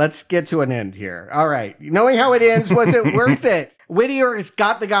 Let's get to an end here. All right. Knowing how it ends, was it worth it? Whittier has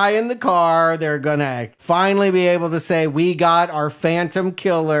got the guy in the car. They're going to finally be able to say, we got our phantom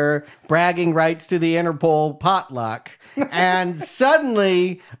killer, bragging rights to the Interpol potluck. And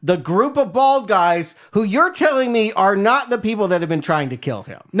suddenly, the group of bald guys, who you're telling me are not the people that have been trying to kill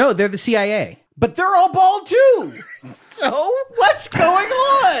him. No, they're the CIA. But they're all bald too. So? What's going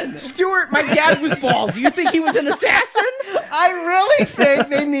on? Stuart, my dad was bald. Do you think he was an assassin? I really think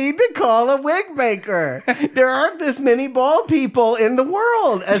they need to call a wig maker. There aren't this many bald people in the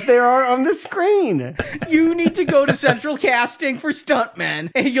world as there are on the screen. You need to go to Central Casting for stuntmen,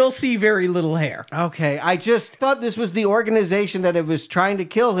 and you'll see very little hair. Okay, I just thought this was the organization that it was trying to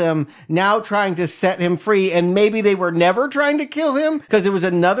kill him, now trying to set him free, and maybe they were never trying to kill him because it was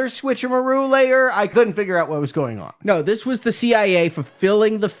another switcheroo layer. I couldn't figure out what was going on. No, this was the CIA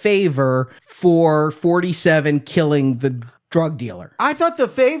fulfilling the favor for 47 killing the drug dealer. I thought the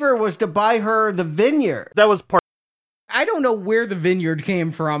favor was to buy her the vineyard. That was part. I don't know where the vineyard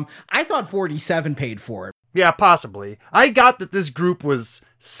came from. I thought 47 paid for it. Yeah, possibly. I got that this group was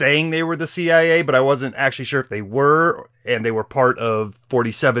saying they were the CIA, but I wasn't actually sure if they were, and they were part of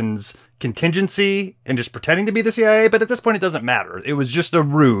 47's contingency and just pretending to be the CIA, but at this point it doesn't matter. It was just a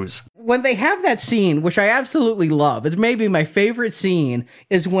ruse. When they have that scene, which I absolutely love, it's maybe my favorite scene,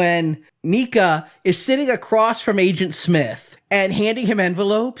 is when Nika is sitting across from Agent Smith and handing him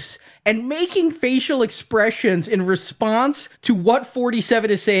envelopes and making facial expressions in response to what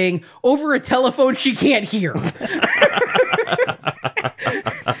 47 is saying over a telephone she can't hear.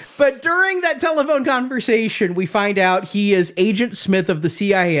 But during that telephone conversation, we find out he is Agent Smith of the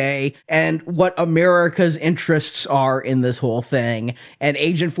CIA and what America's interests are in this whole thing. And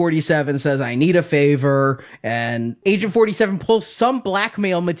Agent 47 says, I need a favor. And Agent 47 pulls some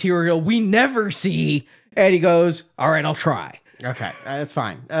blackmail material we never see. And he goes, all right, I'll try. Okay, that's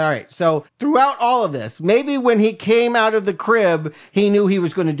fine. All right, so throughout all of this, maybe when he came out of the crib, he knew he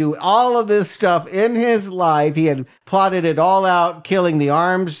was going to do all of this stuff in his life. He had plotted it all out, killing the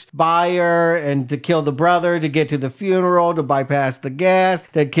arms buyer and to kill the brother, to get to the funeral, to bypass the gas,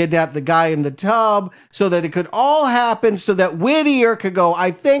 to kidnap the guy in the tub, so that it could all happen so that Whittier could go, I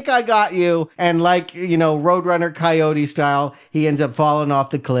think I got you. And like, Roadrunner Coyote style, he ends up falling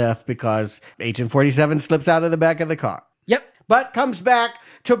off the cliff because Agent 47 slips out of the back of the car. Yep. but comes back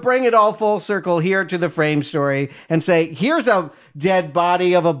to bring it all full circle here to the Frame story and say, here's a dead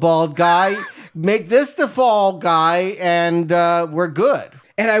body of a bald guy. Make this the fall guy, and we're good.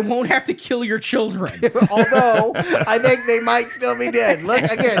 And I won't have to kill your children. Although, I think they might still be dead. Look,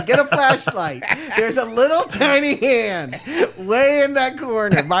 again, get a flashlight. There's a little tiny hand way in that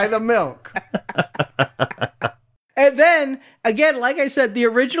corner by the milk. And then, again, like I said, the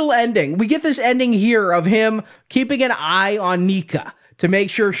original ending, we get this ending here of him keeping an eye on Nika to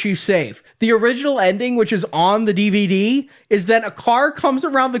make sure she's safe. The original ending, which is on the DVD, is that a car comes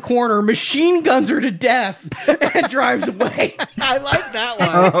around the corner, machine guns her to death, and drives away. I like that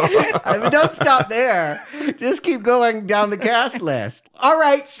one. I mean, don't stop there. Just keep going down the cast list. All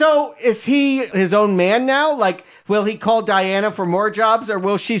right, so is he his own man now? Like, will he call Diana for more jobs, or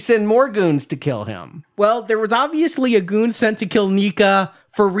will she send more goons to kill him? Well, there was obviously a goon sent to kill Nika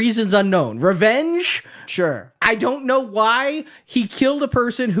for reasons unknown. Revenge? Sure. I don't know why he killed a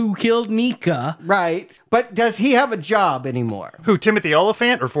person who killed Nika. Right. But does he have a job anymore? Who, Timothy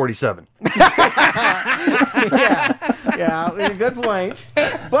Oliphant or 47? Yeah, good point.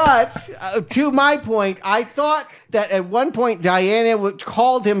 But to my point, I thought that at one point Diana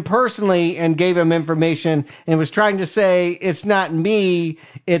called him personally and gave him information and was trying to say, it's not me,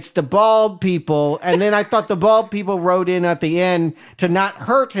 it's the bald people. And then I thought the bald people wrote in at the end to not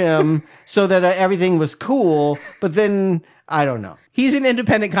hurt him so that everything was cool. But then, I don't know. He's an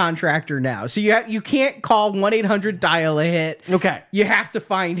independent contractor now. So you can't call 1-800-DIAL-A-HIT. Okay. You have to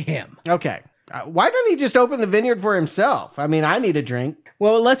find him. Okay. Why don't he just open the vineyard for himself? I mean, I need a drink.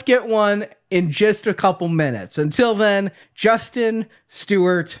 Well, let's get one in just a couple minutes. Until then, Justin,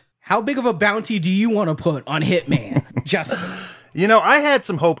 Stuart, how big of a bounty do you want to put on Hitman? Justin. You know, I had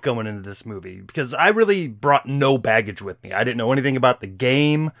some hope going into this movie because I really brought no baggage with me. I didn't know anything about the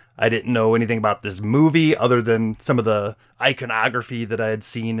game. I didn't know anything about this movie other than some of the iconography that I had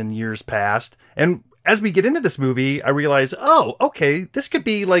seen in years past. And as we get into this movie, I realize, oh, okay, this could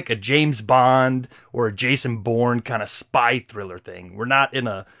be like a James Bond or a Jason Bourne kind of spy thriller thing. We're not in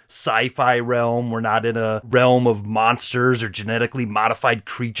a sci-fi realm. We're not in a realm of monsters or genetically modified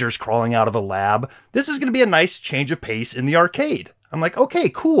creatures crawling out of a lab. This is going to be a nice change of pace in the arcade. I'm like, okay,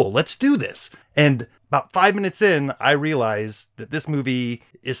 cool, let's do this. And about 5 minutes in, I realized that this movie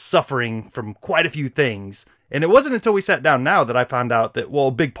is suffering from quite a few things. And it wasn't until we sat down now that I found out that, well,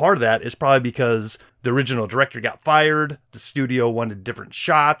 a big part of that is probably because the original director got fired, the studio wanted different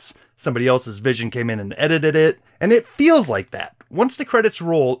shots, somebody else's vision came in and edited it, and it feels like that. Once the credits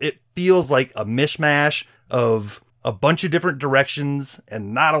roll, it feels like a mishmash of a bunch of different directions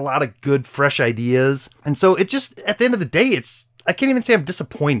and not a lot of good, fresh ideas. And so it just, at the end of the day, I can't even say I'm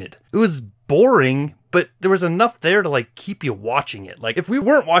disappointed. It was boring, but there was enough there to like keep you watching it. Like if we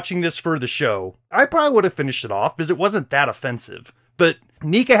weren't watching this for the show, I probably would have finished it off because it wasn't that offensive. But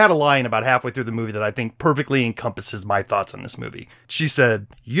Nika had a line about halfway through the movie that I think perfectly encompasses my thoughts on this movie. She said,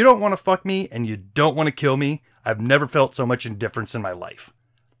 "You don't want to fuck me and you don't want to kill me. I've never felt so much indifference in my life."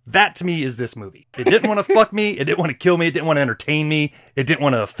 That to me is this movie. It didn't want to fuck me. It didn't want to kill me. It didn't want to entertain me. It didn't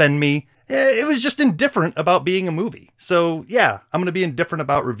want to offend me. It was just indifferent about being a movie. So yeah, I'm going to be indifferent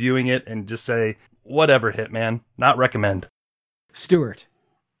about reviewing it and just say, whatever, Hitman, not recommend. Stuart.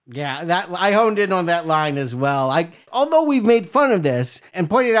 Yeah, that I honed in on that line as well. Although we've made fun of this and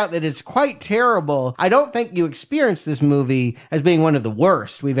pointed out that it's quite terrible, I don't think you experience this movie as being one of the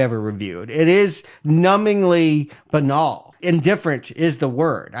worst we've ever reviewed. It is numbingly banal. Indifferent is the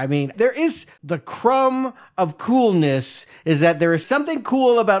word. I mean, there is the crumb of coolness is that there is something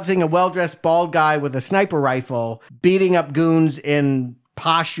cool about seeing a well-dressed bald guy with a sniper rifle beating up goons in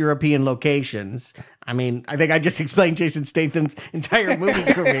posh European locations. I mean, I think I just explained Jason Statham's entire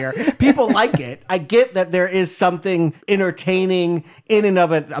movie career. People like it. I get that there is something entertaining in and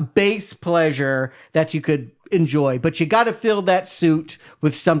of it, a base pleasure that you could enjoy, but you got to fill that suit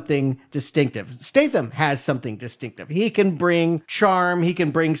with something distinctive. Statham has something distinctive. He can bring charm. He can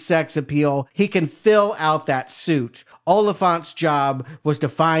bring sex appeal. He can fill out that suit. Oliphant's job was to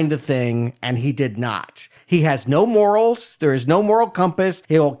find the thing, and he did not. He has no morals. There is no moral compass.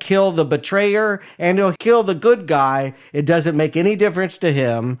 He'll kill the betrayer and he'll kill the good guy. It doesn't make any difference to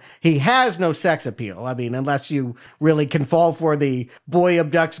him. He has no sex appeal. I mean, unless you really can fall for the boy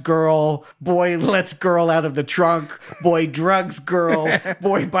abducts girl, boy lets girl out of the the trunk, boy drugs girl,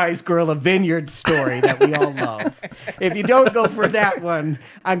 boy buys girl a vineyard story that we all love. If you don't go for that one,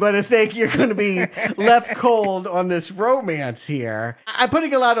 I'm going to think you're going to be left cold on this romance here. I'm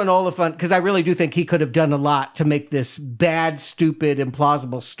putting a lot on Oliphant because I really do think he could have done a lot to make this bad, stupid,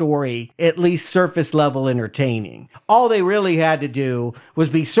 implausible story at least surface level entertaining. All they really had to do was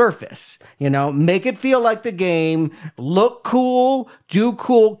be surface, make it feel like the game, look cool, do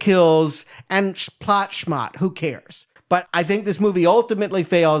cool kills, and plot schmott. Who cares? But I think this movie ultimately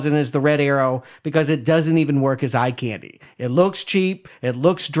fails and is the Red Arrow because it doesn't even work as eye candy. It looks cheap, it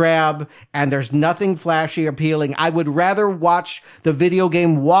looks drab, and there's nothing flashy or appealing. I would rather watch the video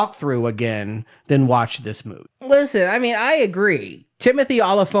game walkthrough again than watch this movie. Listen, I agree. Timothy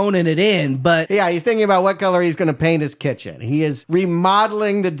Olyphoning it in, but... Yeah, he's thinking about what color he's going to paint his kitchen. He is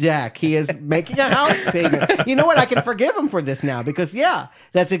remodeling the deck. He is making a house payment. You know what? I can forgive him for this now because, yeah,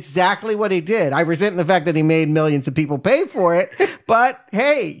 that's exactly what he did. I resent the fact that he made millions of people pay for it, but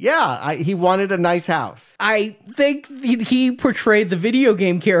hey, yeah, he wanted a nice house. I think he portrayed the video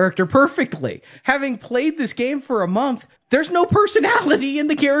game character perfectly. Having played this game for a month, there's no personality in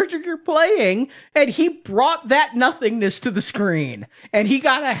the character you're playing, and he brought that nothingness to the screen, and he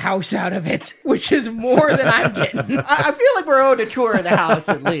got a house out of it, which is more than I'm getting. I feel like we're owed a tour of the house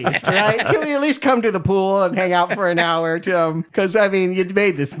at least, right? Can we at least come to the pool and hang out for an hour, Tim? Because, you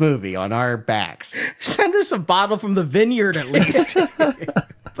made this movie on our backs. Send us a bottle from the vineyard at least.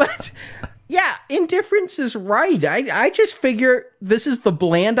 But... yeah, indifference is right. I just figure this is the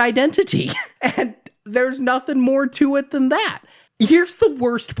bland identity, and there's nothing more to it than that. Here's the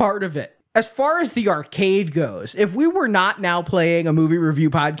worst part of it. As far as the arcade goes, if we were not Now Playing a movie review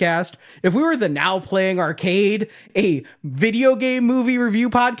podcast, if we were the Now Playing Arcade, a video game movie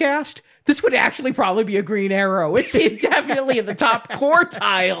review podcast, this would actually probably be a Green Arrow. It's definitely in the top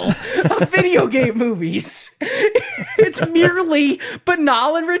quartile of video game movies. It's merely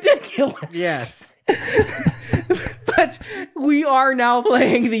banal and ridiculous. Yes. But we are now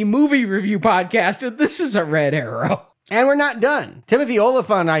playing the movie review podcast, and this is a Red Arrow. And we're not done. Timothy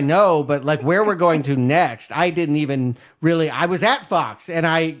Olyphant, I know, but where we're going to next, I didn't even really... I was at Fox, and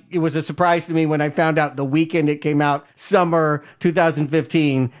it was a surprise to me when I found out the weekend it came out, summer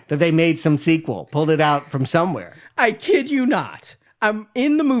 2015, that they made some sequel, pulled it out from somewhere. I kid you not. I'm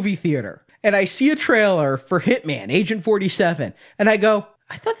in the movie theater, and I see a trailer for Hitman, Agent 47, and I go,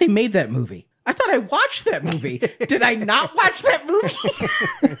 I thought they made that movie. I thought I watched that movie. Did I not watch that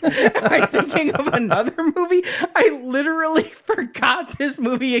movie? Am I thinking of another movie? I literally forgot this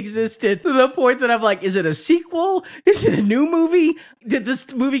movie existed to the point that I'm like, is it a sequel? Is it a new movie? Did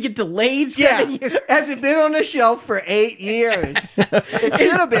this movie get delayed 7 years? Has it been on the shelf for 8 years? It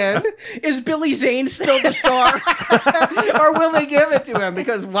should have been. Is Billy Zane still the star? Or will they give it to him?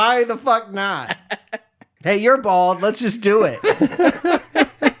 Because why the fuck not? Hey, you're bald. Let's just do it.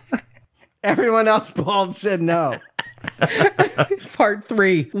 Everyone else bald said no. Part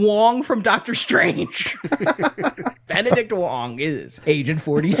 3, Wong from Doctor Strange. Benedict Wong is Agent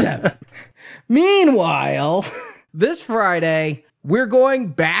 47. Meanwhile, this Friday, we're going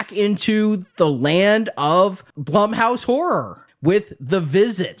back into the land of Blumhouse horror with The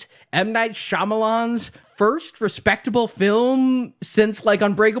Visit, M. Night Shyamalan's first respectable film since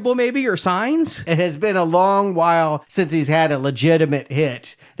Unbreakable maybe, or Signs. It has been a long while since he's had a legitimate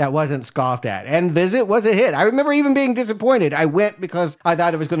hit that wasn't scoffed at. And Visit was a hit. I remember even being disappointed. I went because I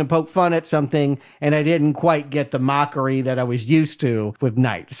thought it was going to poke fun at something, and I didn't quite get the mockery that I was used to with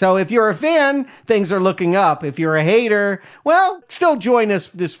Night. So if you're a fan, things are looking up. If you're a hater, well, still join us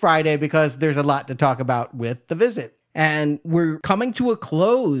this Friday because there's a lot to talk about with The Visit. And we're coming to a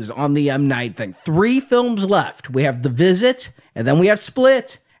close on the M. Night thing. 3 films left. We have The Visit, and then we have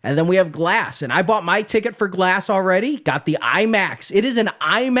Split, and then we have Glass. And I bought my ticket for Glass already. Got the IMAX. It is an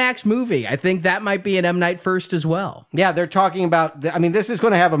IMAX movie. I think that might be an M. Night first as well. Yeah, they're talking about... this is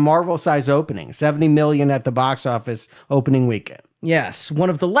going to have a Marvel-size opening. $70 million at the box office opening weekend. Yes, one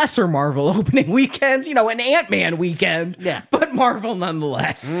of the lesser Marvel opening weekends, an Ant-Man weekend. Yeah. But Marvel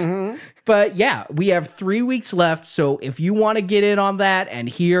nonetheless. Mm-hmm. But yeah, we have 3 weeks left, so if you want to get in on that and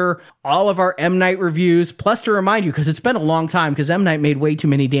hear all of our M. Night reviews, plus to remind you, because it's been a long time, because M. Night made way too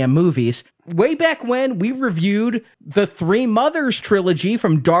many damn movies. Way back when, we reviewed the Three Mothers trilogy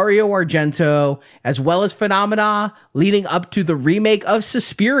from Dario Argento, as well as Phenomena, leading up to the remake of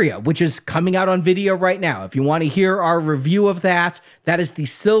Suspiria, which is coming out on video right now. If you want to hear our review of that, that is the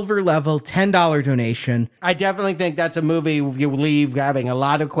silver level $10 donation. I definitely think that's a movie you leave having a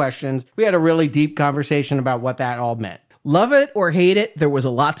lot of questions. We had a really deep conversation about what that all meant. Love it or hate it, there was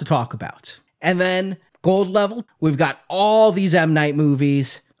a lot to talk about. And then gold level, we've got all these M. Night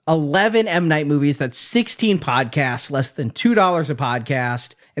movies. 11 M. Night movies. That's 16 podcasts, less than $2 a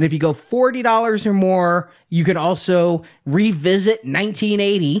podcast. And if you go $40 or more, you can also revisit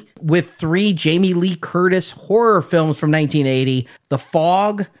 1980 with 3 Jamie Lee Curtis horror films from 1980, The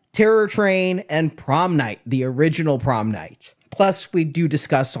Fog, Terror Train, and Prom Night, the original Prom Night. Plus, we do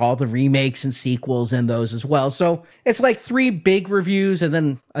discuss all the remakes and sequels in those as well. So it's like 3 big reviews and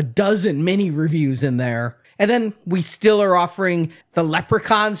then a dozen mini reviews in there. And then we still are offering the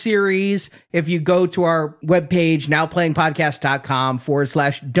Leprechaun series. If you go to our webpage,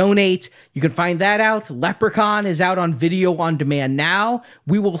 nowplayingpodcast.com/donate, you can find that out. Leprechaun is out on video on demand now.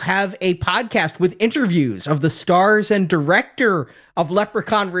 We will have a podcast with interviews of the stars and director of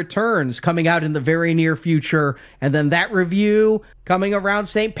Leprechaun Returns coming out in the very near future. And then that review coming around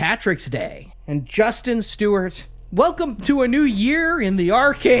St. Patrick's Day. And Justin Stewart, welcome to a new year in the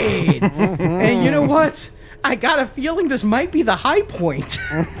arcade. And you know what? I got a feeling this might be the high point.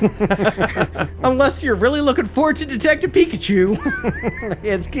 Unless you're really looking forward to Detective Pikachu.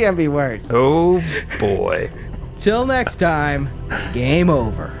 It can't be worse. Oh, boy. Till next time, game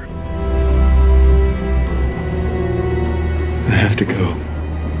over. I have to go.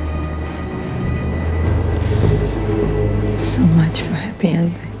 So much for happy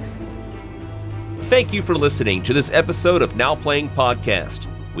endings. Thank you for listening to this episode of Now Playing Podcast.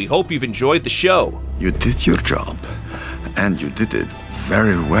 We hope you've enjoyed the show. You did your job, and you did it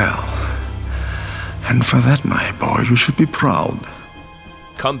very well. And for that, my boy, you should be proud.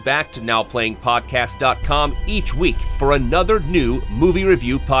 Come back to NowPlayingPodcast.com each week for another new movie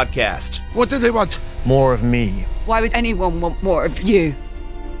review podcast. What do they want? More of me. Why would anyone want more of you?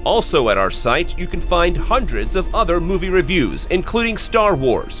 Also at our site, you can find hundreds of other movie reviews, including Star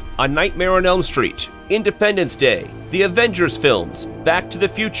Wars, A Nightmare on Elm Street, Independence Day, the Avengers films, Back to the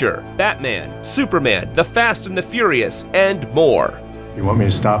Future, Batman, Superman, The Fast and the Furious, and more. You want me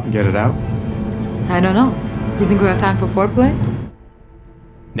to stop and get it out? I don't know. You think we have time for foreplay?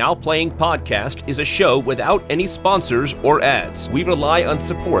 Now Playing Podcast is a show without any sponsors or ads. We rely on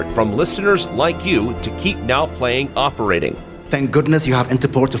support from listeners like you to keep Now Playing operating. Thank goodness you have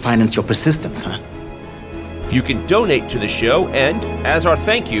Interpol to finance your persistence, huh? You can donate to the show and, as our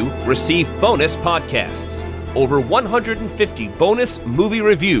thank you, receive bonus podcasts. Over 150 bonus movie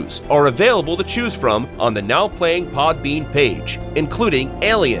reviews are available to choose from on the Now Playing Podbean page, including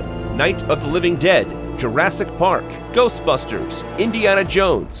Alien, Night of the Living Dead, Jurassic Park, Ghostbusters, Indiana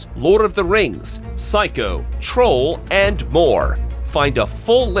Jones, Lord of the Rings, Psycho, Troll, and more. Find a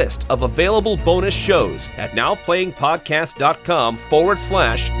full list of available bonus shows at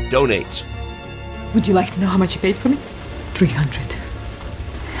nowplayingpodcast.com/donate. Would you like to know how much you paid for me? $300.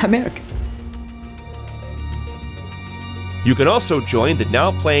 American. You can also join the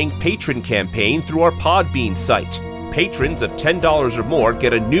Now Playing Patron campaign through our Podbean site. Patrons of $10 or more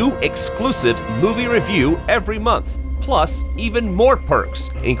get a new exclusive movie review every month, plus even more perks,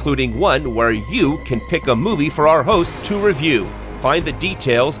 including one where you can pick a movie for our host to review. Find the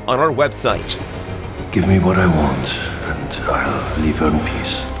details on our website. Give me what I want, and I'll leave you in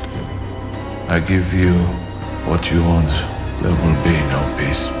peace. I give you what you want. There will be no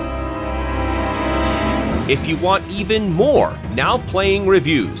peace. If you want even more Now Playing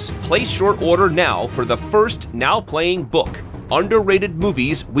reviews, place your order now for the first Now Playing book, Underrated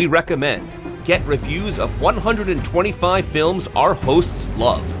Movies We Recommend. Get reviews of 125 films our hosts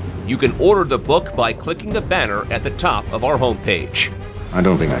love. You can order the book by clicking the banner at the top of our homepage. I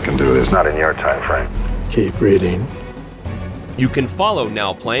don't think I can do this. Not in your time frame. Keep reading. You can follow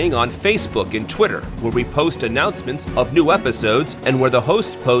Now Playing on Facebook and Twitter, where we post announcements of new episodes and where the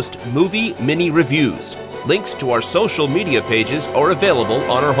hosts post movie mini reviews. Links to our social media pages are available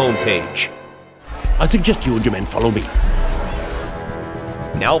on our homepage. I suggest you and your men follow me.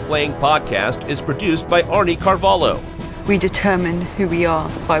 Now Playing Podcast is produced by Arnie Carvalho. We determine who we are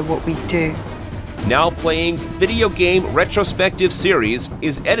by what we do. Now Playing's video game retrospective series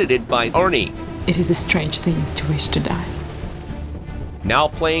is edited by Arnie. It is a strange thing to wish to die. Now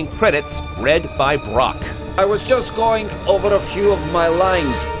Playing credits read by Brock. I was just going over a few of my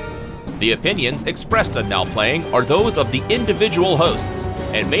lines. The opinions expressed on Now Playing are those of the individual hosts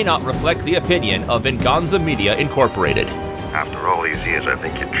and may not reflect the opinion of Venganza Media Incorporated. After all these years, I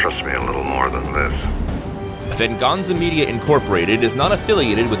think you'd trust me a little more than this. Venganza Media Incorporated is not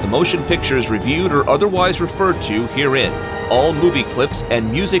affiliated with the motion pictures reviewed or otherwise referred to herein. All movie clips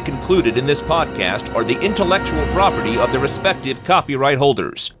and music included in this podcast are the intellectual property of the respective copyright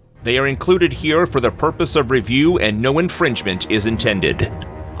holders. They are included here for the purpose of review and no infringement is intended.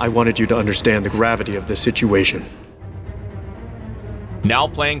 I wanted you to understand the gravity of the situation. Now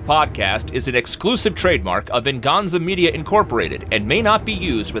Playing Podcast is an exclusive trademark of Venganza Media Incorporated and may not be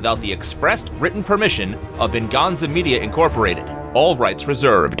used without the expressed written permission of Venganza Media Incorporated. All rights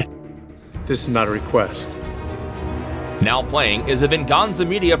reserved. This is not a request. Now Playing is a Venganza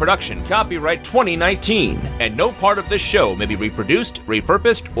Media production, copyright 2019, and no part of this show may be reproduced,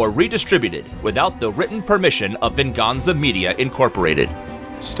 repurposed, or redistributed without the written permission of Venganza Media Incorporated.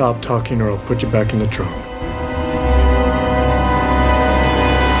 Stop talking or I'll put you back in the trunk.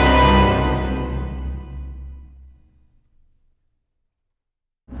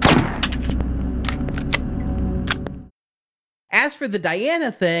 As for the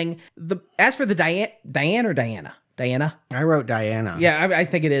Diana thing, Diane or Diana? Diana? I wrote Diana. Yeah, I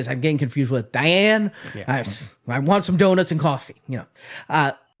think it is. I'm getting confused with Diane. Yeah. I want some donuts and coffee,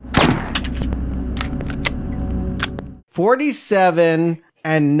 47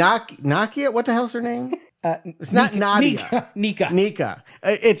 and Nakia, what the hell's her name? It's not Nadia. Nika.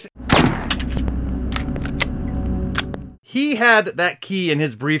 It's... He had that key in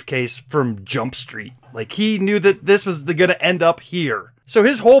his briefcase from Jump Street. Like, he knew that this was going to end up here. So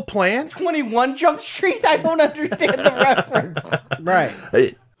his whole plan... 21 Jump Street? I don't understand the reference. Right.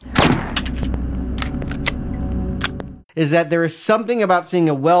 Is that there is something about seeing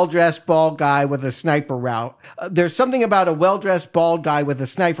a well-dressed bald guy with a sniper There's something about a well-dressed bald guy with a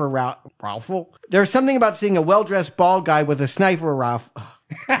sniper rifle. There's something about seeing a well-dressed bald guy with a sniper rifle.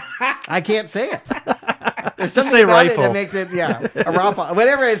 I can't say it. There's Just say about rifle. It that makes it, a rifle.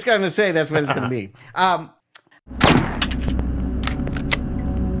 Whatever it's going to say, that's what it's going to be.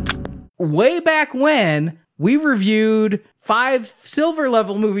 Way back when, we reviewed 5 silver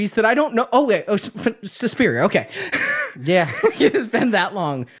level movies that I don't know. Oh, wait. Oh, Suspiria. Okay. Yeah. It has been that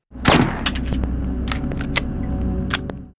long.